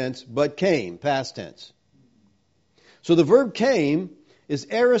 future tense, but came, past tense. So the verb came is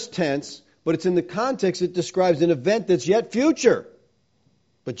aorist tense, but it's in the context it describes an event that's yet future.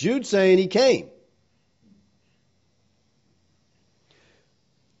 But Jude's saying he came.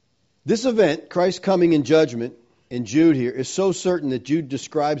 This event, Christ coming in judgment, in Jude here, is so certain that Jude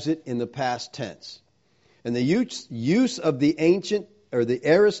describes it in the past tense. And the use of the ancient or the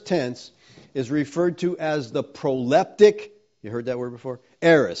aorist tense is referred to as the proleptic. You heard that word before?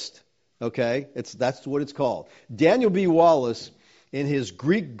 Aorist. Okay? That's what it's called. Daniel B. Wallace, in his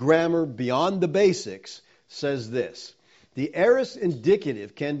Greek grammar Beyond the Basics, says this: "The aorist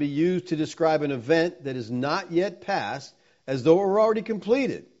indicative can be used to describe an event that is not yet past as though it were already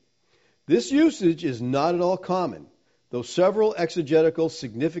completed. This usage is not at all common, though several exegetical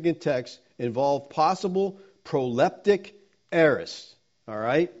significant texts involve possible proleptic aorists." All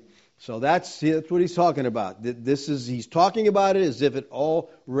right? So that's what he's talking about. He's talking about it as if it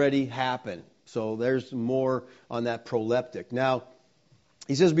already happened. So there's more on that proleptic. Now,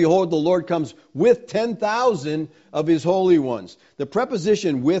 he says, "Behold, the Lord comes with 10,000 of his holy ones." The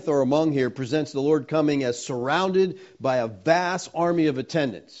preposition "with" or "among" here presents the Lord coming as surrounded by a vast army of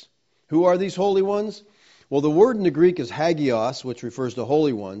attendants. Who are these holy ones? Well, the word in the Greek is hagios, which refers to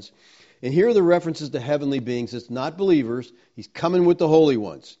holy ones. And here are the references to heavenly beings. It's not believers. He's coming with the holy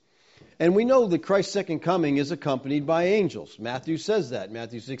ones. And we know that Christ's second coming is accompanied by angels. Matthew says that,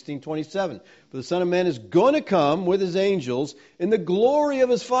 Matthew 16:27. "For the Son of Man is going to come with his angels in the glory of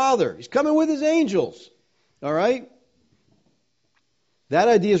his Father." He's coming with his angels. All right? That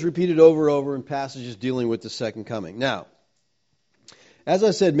idea is repeated over and over in passages dealing with the second coming. Now, as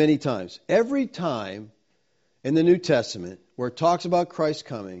I said many times, every time in the New Testament where it talks about Christ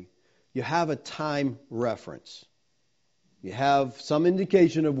coming, you have a time reference. You have some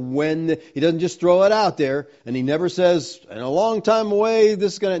indication of when. He doesn't just throw it out there, and he never says, in a long time away,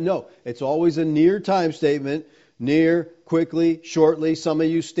 this is going to... No, it's always a near time statement. Near, quickly, shortly. Some of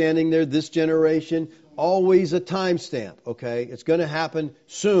you standing there, this generation. Always a time stamp, okay? It's going to happen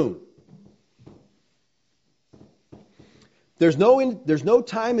soon. There's no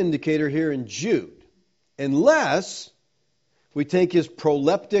time indicator here in Jude, unless we take his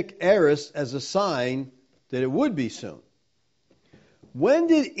proleptic aorist as a sign that it would be soon. When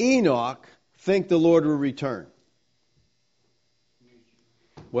did Enoch think the Lord would return?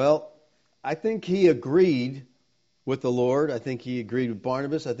 Well, I think he agreed with the Lord. I think he agreed with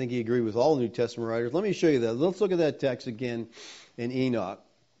Barnabas. I think he agreed with all the New Testament writers. Let me show you that. Let's look at that text again in Enoch.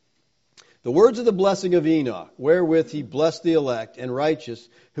 The words of the blessing of Enoch, wherewith he blessed the elect and righteous,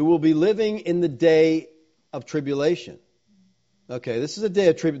 who will be living in the day of tribulation. Okay, this is a day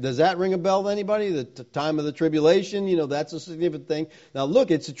of tribulation. Does that ring a bell to anybody? The time of the tribulation, that's a significant thing. Now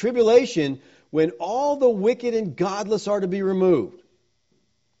look, it's a tribulation when all the wicked and godless are to be removed.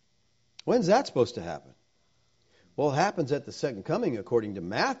 When's that supposed to happen? Well, it happens at the second coming according to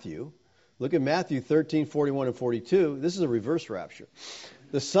Matthew. Look at Matthew 13, 41 and 42. This is a reverse rapture.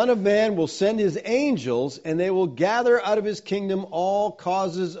 The Son of Man will send his angels, and they will gather out of his kingdom all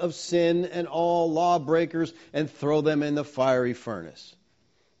causes of sin and all lawbreakers and throw them in the fiery furnace.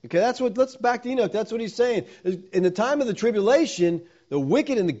 Okay, let's back to Enoch. That's what he's saying. In the time of the tribulation, the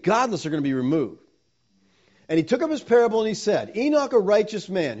wicked and the godless are going to be removed. And he took up his parable and he said, Enoch, a righteous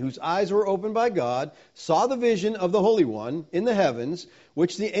man, whose eyes were opened by God, saw the vision of the Holy One in the heavens,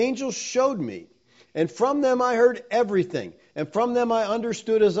 which the angels showed me. And from them I heard everything. And from them I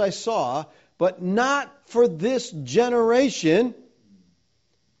understood as I saw, but not for this generation,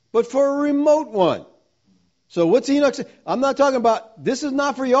 but for a remote one. So what's Enoch saying? I'm not talking about, this is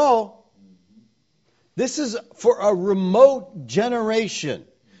not for y'all. This is for a remote generation.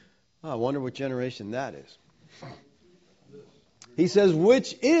 Oh, I wonder what generation that is. He says,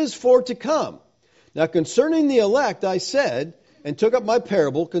 which is for to come. Now concerning the elect I said, and took up my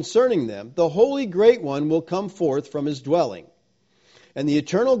parable concerning them, the Holy Great One will come forth from his dwelling, and the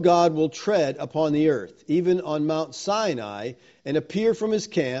eternal God will tread upon the earth, even on Mount Sinai, and appear from his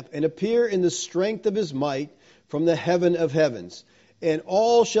camp, and appear in the strength of his might from the heaven of heavens. And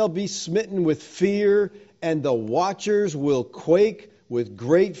all shall be smitten with fear, and the watchers will quake with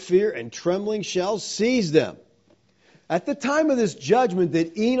great fear, and trembling shall seize them. At the time of this judgment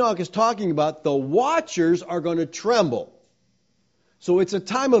that Enoch is talking about, the watchers are going to tremble. So it's a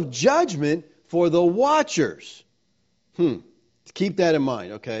time of judgment for the watchers. Keep that in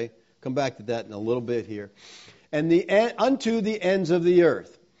mind, okay? Come back to that in a little bit here. And unto the ends of the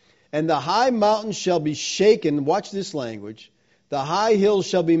earth. And the high mountains shall be shaken. Watch this language. The high hills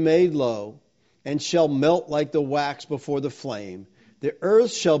shall be made low, and shall melt like the wax before the flame. The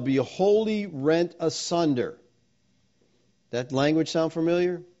earth shall be wholly rent asunder. That language sound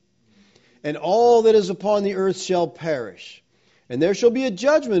familiar? And all that is upon the earth shall perish. And there shall be a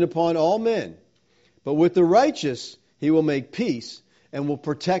judgment upon all men. But with the righteous he will make peace, and will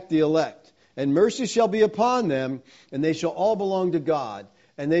protect the elect. And mercy shall be upon them, and they shall all belong to God.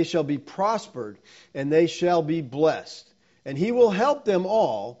 And they shall be prospered, and they shall be blessed. And he will help them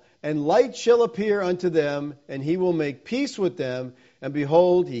all, and light shall appear unto them, and he will make peace with them. And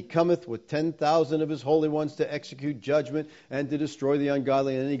behold, he cometh with 10,000 of his holy ones to execute judgment and to destroy the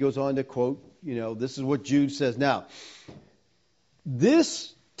ungodly. And then he goes on to quote, this is what Jude says. Now,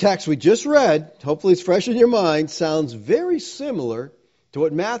 this text we just read, hopefully it's fresh in your mind, sounds very similar to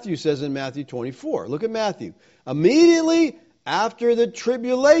what Matthew says in Matthew 24. Look at Matthew. Immediately after the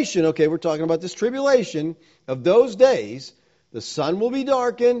tribulation, okay, we're talking about this tribulation of those days, the sun will be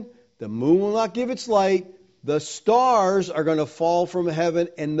darkened, the moon will not give its light, the stars are going to fall from heaven,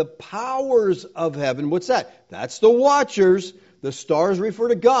 and the powers of heaven, what's that? That's the watchers. The stars refer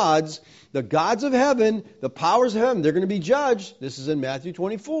to gods. The gods of heaven, the powers of heaven, they're going to be judged. This is in Matthew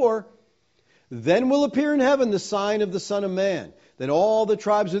 24. Then will appear in heaven the sign of the Son of Man. Then all the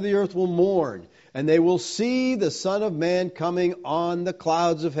tribes of the earth will mourn, and they will see the Son of Man coming on the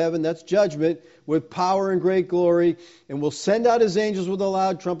clouds of heaven. That's judgment, with power and great glory, and will send out his angels with a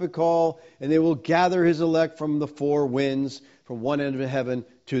loud trumpet call, and they will gather his elect from the four winds, from one end of heaven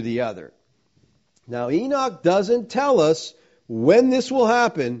to the other. Now, Enoch doesn't tell us when this will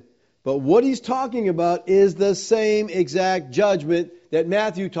happen, but what he's talking about is the same exact judgment that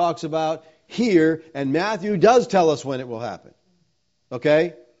Matthew talks about here, and Matthew does tell us when it will happen.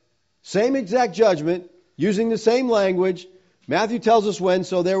 Okay? Same exact judgment, using the same language. Matthew tells us when,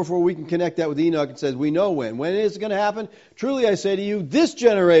 so therefore we can connect that with Enoch and says we know when. When is it going to happen? Truly I say to you, this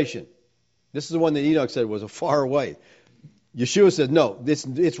generation. This is the one that Enoch said was a far away. Yeshua said, no,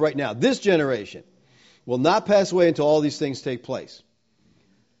 it's right now. This generation will not pass away until all these things take place.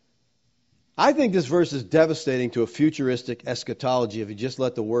 I think this verse is devastating to a futuristic eschatology if you just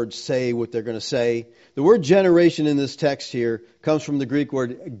let the words say what they're going to say. The word generation in this text here comes from the Greek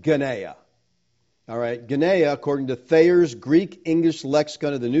word geneia. All right, geneia, according to Thayer's Greek-English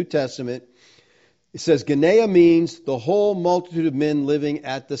lexicon of the New Testament, it says geneia means the whole multitude of men living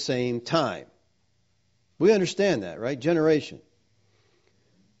at the same time. We understand that, right? Generation.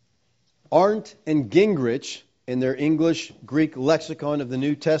 Arndt and Gingrich, in their English-Greek lexicon of the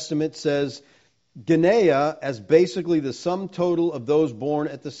New Testament, says geneia as basically the sum total of those born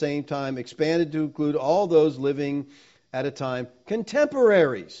at the same time, expanded to include all those living at a time,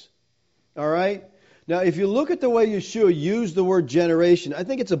 contemporaries. All right? Now, if you look at the way Yeshua used the word generation, I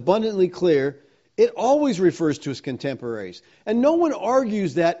think it's abundantly clear it always refers to his contemporaries. And no one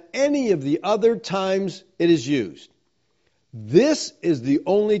argues that any of the other times it is used. This is the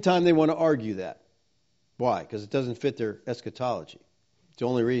only time they want to argue that. Why? Because it doesn't fit their eschatology. It's the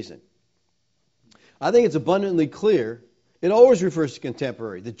only reason. I think it's abundantly clear it always refers to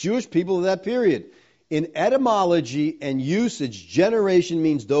contemporary, the Jewish people of that period. In etymology and usage, generation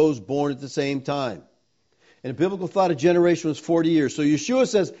means those born at the same time. And biblical thought, a generation was 40 years. So Yeshua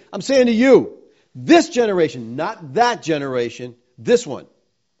says, I'm saying to you, this generation, not that generation, this one,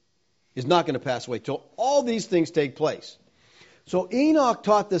 is not going to pass away till all these things take place. So Enoch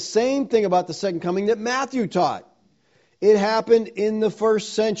taught the same thing about the second coming that Matthew taught. It happened in the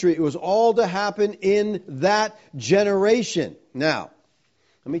first century. It was all to happen in that generation. Now,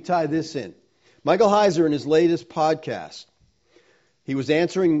 let me tie this in. Michael Heiser, in his latest podcast, he was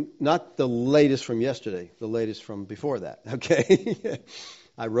answering, not the latest from yesterday, the latest from before that, okay?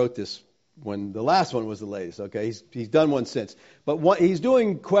 I wrote this when the last one was the latest, okay? He's done one since. But he's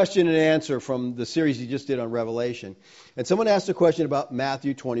doing question and answer from the series he just did on Revelation. And someone asked a question about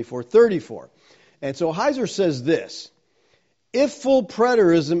Matthew 24:34. And so Heiser says this: if full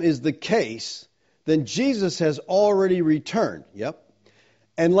preterism is the case, then Jesus has already returned. Yep.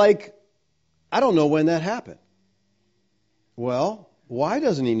 And I don't know when that happened. Well, why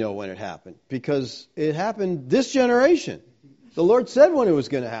doesn't he know when it happened? Because it happened this generation. The Lord said when it was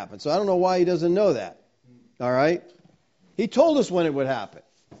going to happen. So I don't know why he doesn't know that. All right? He told us when it would happen.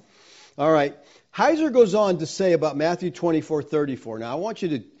 All right. Heiser goes on to say about Matthew 24:34. Now I want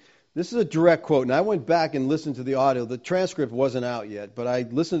you to, this is a direct quote, and I went back and listened to the audio. The transcript wasn't out yet, but I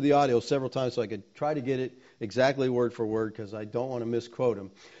listened to the audio several times so I could try to get it exactly word for word because I don't want to misquote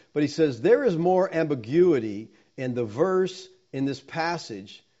him. But he says, there is more ambiguity in the verse in this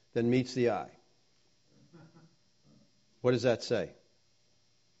passage than meets the eye. What does that say?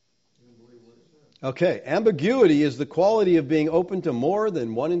 Okay, ambiguity is the quality of being open to more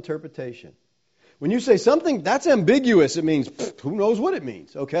than one interpretation. When you say something that's ambiguous, it means who knows what it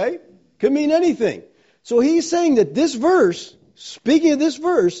means, okay? Could mean anything. So he's saying that this verse, speaking of this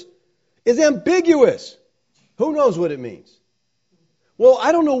verse, is ambiguous. Who knows what it means? Well,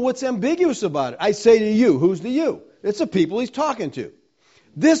 I don't know what's ambiguous about it. I say to you, who's the you? It's the people he's talking to.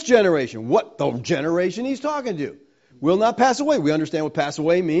 This generation, what the generation he's talking to, will not pass away. We understand what pass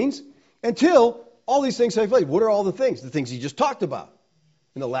away means until all these things take place. What are all the things? The things he just talked about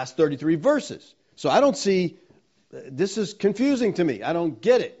in the last 33 verses. So I don't see, this is confusing to me. I don't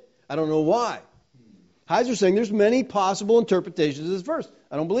get it. I don't know why. Heiser's saying there's many possible interpretations of this verse.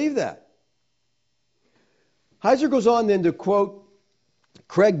 I don't believe that. Heiser goes on then to quote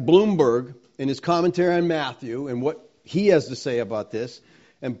Craig Bloomberg in his commentary on Matthew and what he has to say about this.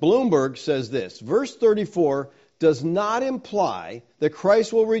 And Bloomberg says this: verse 34 does not imply that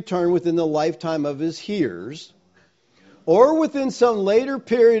Christ will return within the lifetime of his hearers or within some later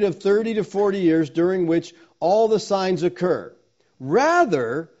period of 30 to 40 years during which all the signs occur.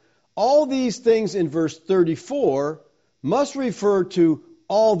 Rather, all these things in verse 34 must refer to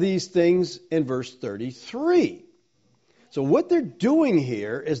all these things in verse 33. So what they're doing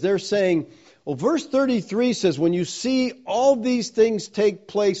here is they're saying, well, verse 33 says, when you see all these things take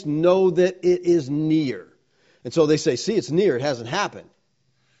place, know that it is near. And so they say, see, it's near, it hasn't happened.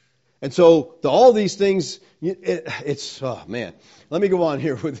 And so all these things, oh man, let me go on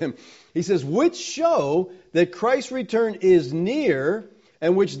here with him. He says, which show that Christ's return is near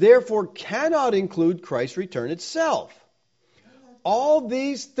and which therefore cannot include Christ's return itself. All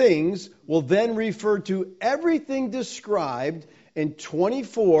these things will then refer to everything described in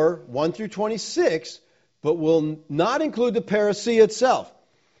 24, 1 through 26, but will not include the parousia itself.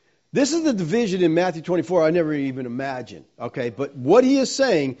 This is the division in Matthew 24 I never even imagined. Okay, but what he is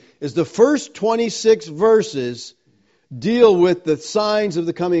saying is the first 26 verses deal with the signs of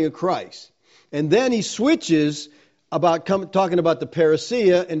the coming of Christ. And then he switches about talking about the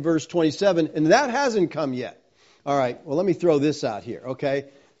parousia in verse 27, and that hasn't come yet. All right, well, let me throw this out here, okay?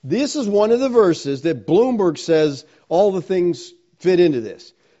 This is one of the verses that Bloomberg says all the things fit into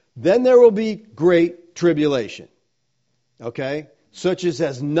this. Then there will be great tribulation, okay? Such as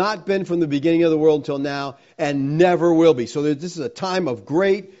has not been from the beginning of the world until now and never will be. So this is a time of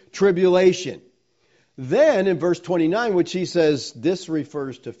great tribulation. Then in verse 29, which he says this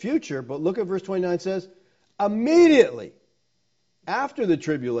refers to future, but look at verse 29 says, immediately after the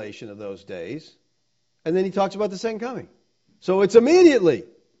tribulation of those days, and then he talks about the second coming. So it's immediately,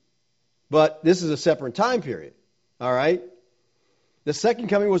 but this is a separate time period. All right? The second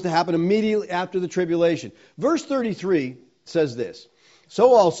coming was to happen immediately after the tribulation. Verse 33 says this,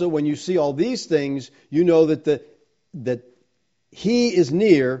 so also when you see all these things, you know that he is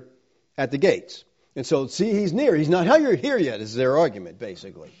near at the gates. And so, see, he's near. He's not here yet, is their argument,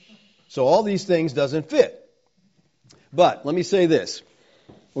 basically. So all these things doesn't fit. But let me say this.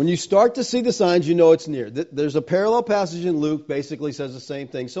 When you start to see the signs, you know it's near. There's a parallel passage in Luke, basically says the same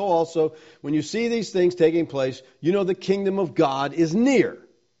thing. So also, when you see these things taking place, you know the kingdom of God is near.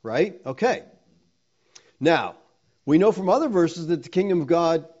 Right? Okay. Now, we know from other verses that the kingdom of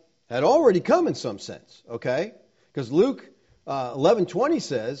God had already come in some sense. Okay? Because Luke 11:20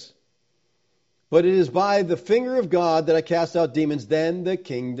 says, but it is by the finger of God that I cast out demons, then the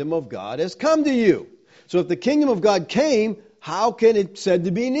kingdom of God has come to you. So if the kingdom of God came, how can it said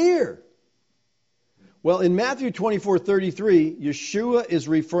to be near? Well, in Matthew 24:33, Yeshua is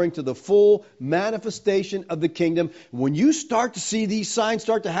referring to the full manifestation of the kingdom. When you start to see these signs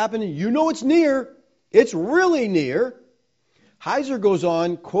start to happen, you know it's near. It's really near. Heiser goes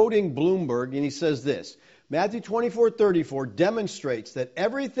on, quoting Bloomberg, and he says this, Matthew 24:34 demonstrates that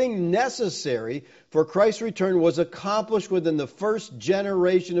everything necessary for Christ's return was accomplished within the first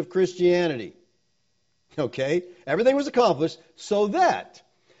generation of Christianity. Okay? Everything was accomplished so that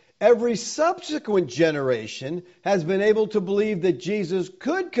every subsequent generation has been able to believe that Jesus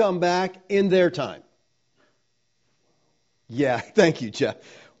could come back in their time. Yeah, thank you, Jeff.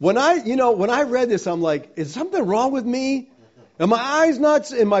 When I read this, I'm like, is something wrong with me? Are my eyes not,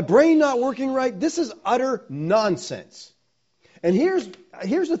 and my brain not working right? This is utter nonsense. And here's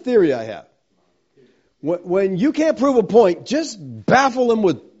the theory I have. When you can't prove a point, just baffle them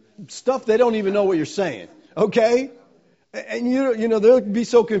with stuff they don't even know what you're saying. Okay? And they'll be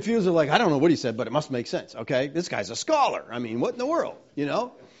so confused. They're like, I don't know what he said, but it must make sense. Okay? This guy's a scholar. I mean, what in the world?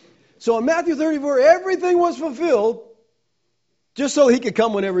 So in Matthew 34, everything was fulfilled just so he could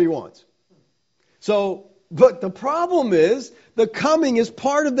come whenever he wants. But the problem is, the coming is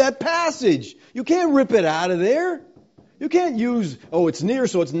part of that passage. You can't rip it out of there. You can't use, it's near,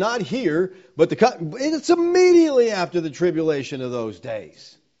 so it's not here, but it's immediately after the tribulation of those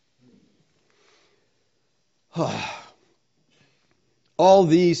days. All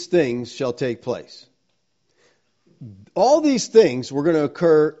these things shall take place. All these things were going to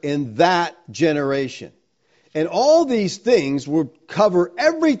occur in that generation. And all these things will cover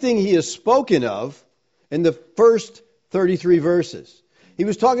everything he has spoken of in the first 33 verses. He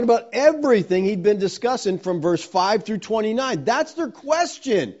was talking about everything he'd been discussing from verse 5 through 29. That's their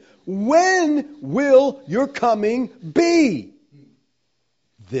question. When will your coming be?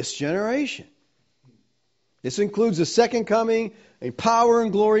 This generation. This includes the second coming, a power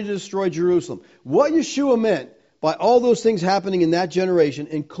and glory to destroy Jerusalem. What Yeshua meant by all those things happening in that generation,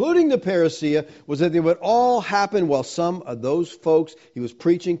 including the parousia, was that they would all happen while some of those folks he was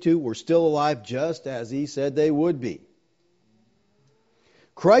preaching to were still alive, just as he said they would be.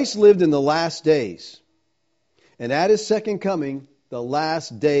 Christ lived in the last days, and at his second coming, the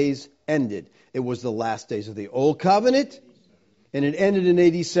last days ended. It was the last days of the Old Covenant, and it ended in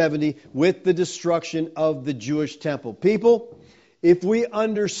AD 70 with the destruction of the Jewish temple. People, if we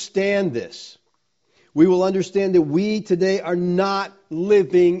understand this, we will understand that we today are not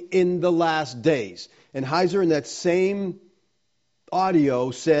living in the last days. And Heiser in that same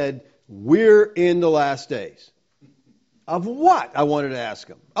audio said, we're in the last days. Of what? I wanted to ask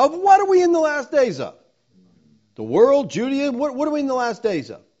him. Of what are we in the last days of? The world, Judaism, what are we in the last days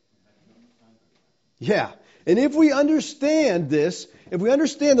of? Yeah. And if we understand this, if we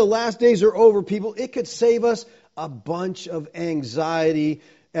understand the last days are over, people, it could save us a bunch of anxiety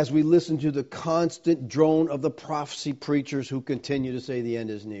as we listen to the constant drone of the prophecy preachers who continue to say the end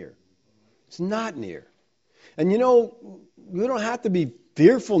is near. It's not near. And we don't have to be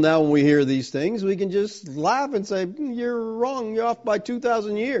fearful now when we hear these things. We can just laugh and say, you're wrong, you're off by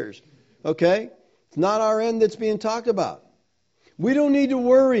 2,000 years. Okay? It's not our end that's being talked about. We don't need to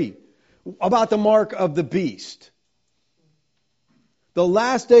worry about the mark of the beast. The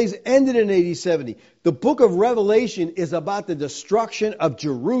last days ended in AD 70. The book of Revelation is about the destruction of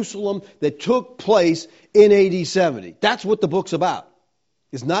Jerusalem that took place in AD 70. That's what the book's about.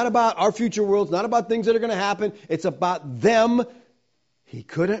 It's not about our future world. It's not about things that are going to happen. It's about them. He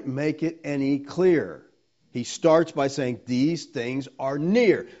couldn't make it any clearer. He starts by saying these things are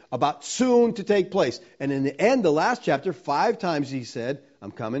near, about soon to take place. And in the end, the last chapter, 5 times he said,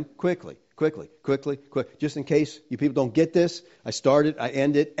 I'm coming quickly. Quickly. Just in case you people don't get this, I started, I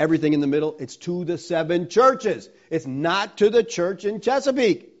ended, everything in the middle. It's to the 7 churches. It's not to the church in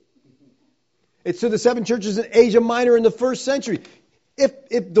Chesapeake. It's to the 7 churches in Asia Minor in the 1st century.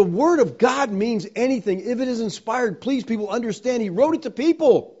 If the Word of God means anything, if it is inspired, please people understand He wrote it to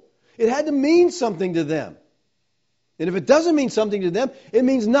people. It had to mean something to them. And if it doesn't mean something to them, it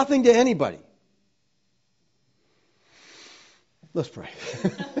means nothing to anybody. Let's pray.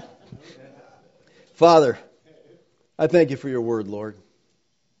 Father, I thank you for your word, Lord.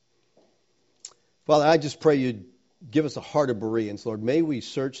 Father, I just pray you'd give us a heart of Bereans, Lord. May we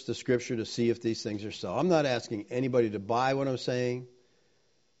search the Scripture to see if these things are so. I'm not asking anybody to buy what I'm saying.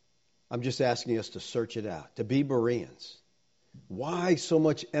 I'm just asking us to search it out, to be Bereans. Why so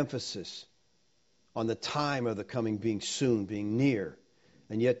much emphasis on the time of the coming being soon, being near,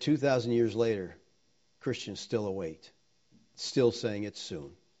 and yet 2,000 years later, Christians still await, still saying it's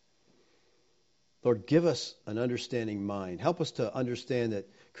soon. Lord, give us an understanding mind. Help us to understand that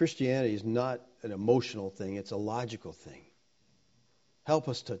Christianity is not an emotional thing, it's a logical thing. Help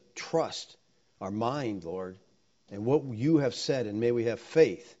us to trust our mind, Lord, and what you have said, and may we have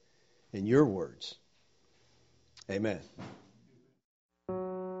faith in your words. Amen.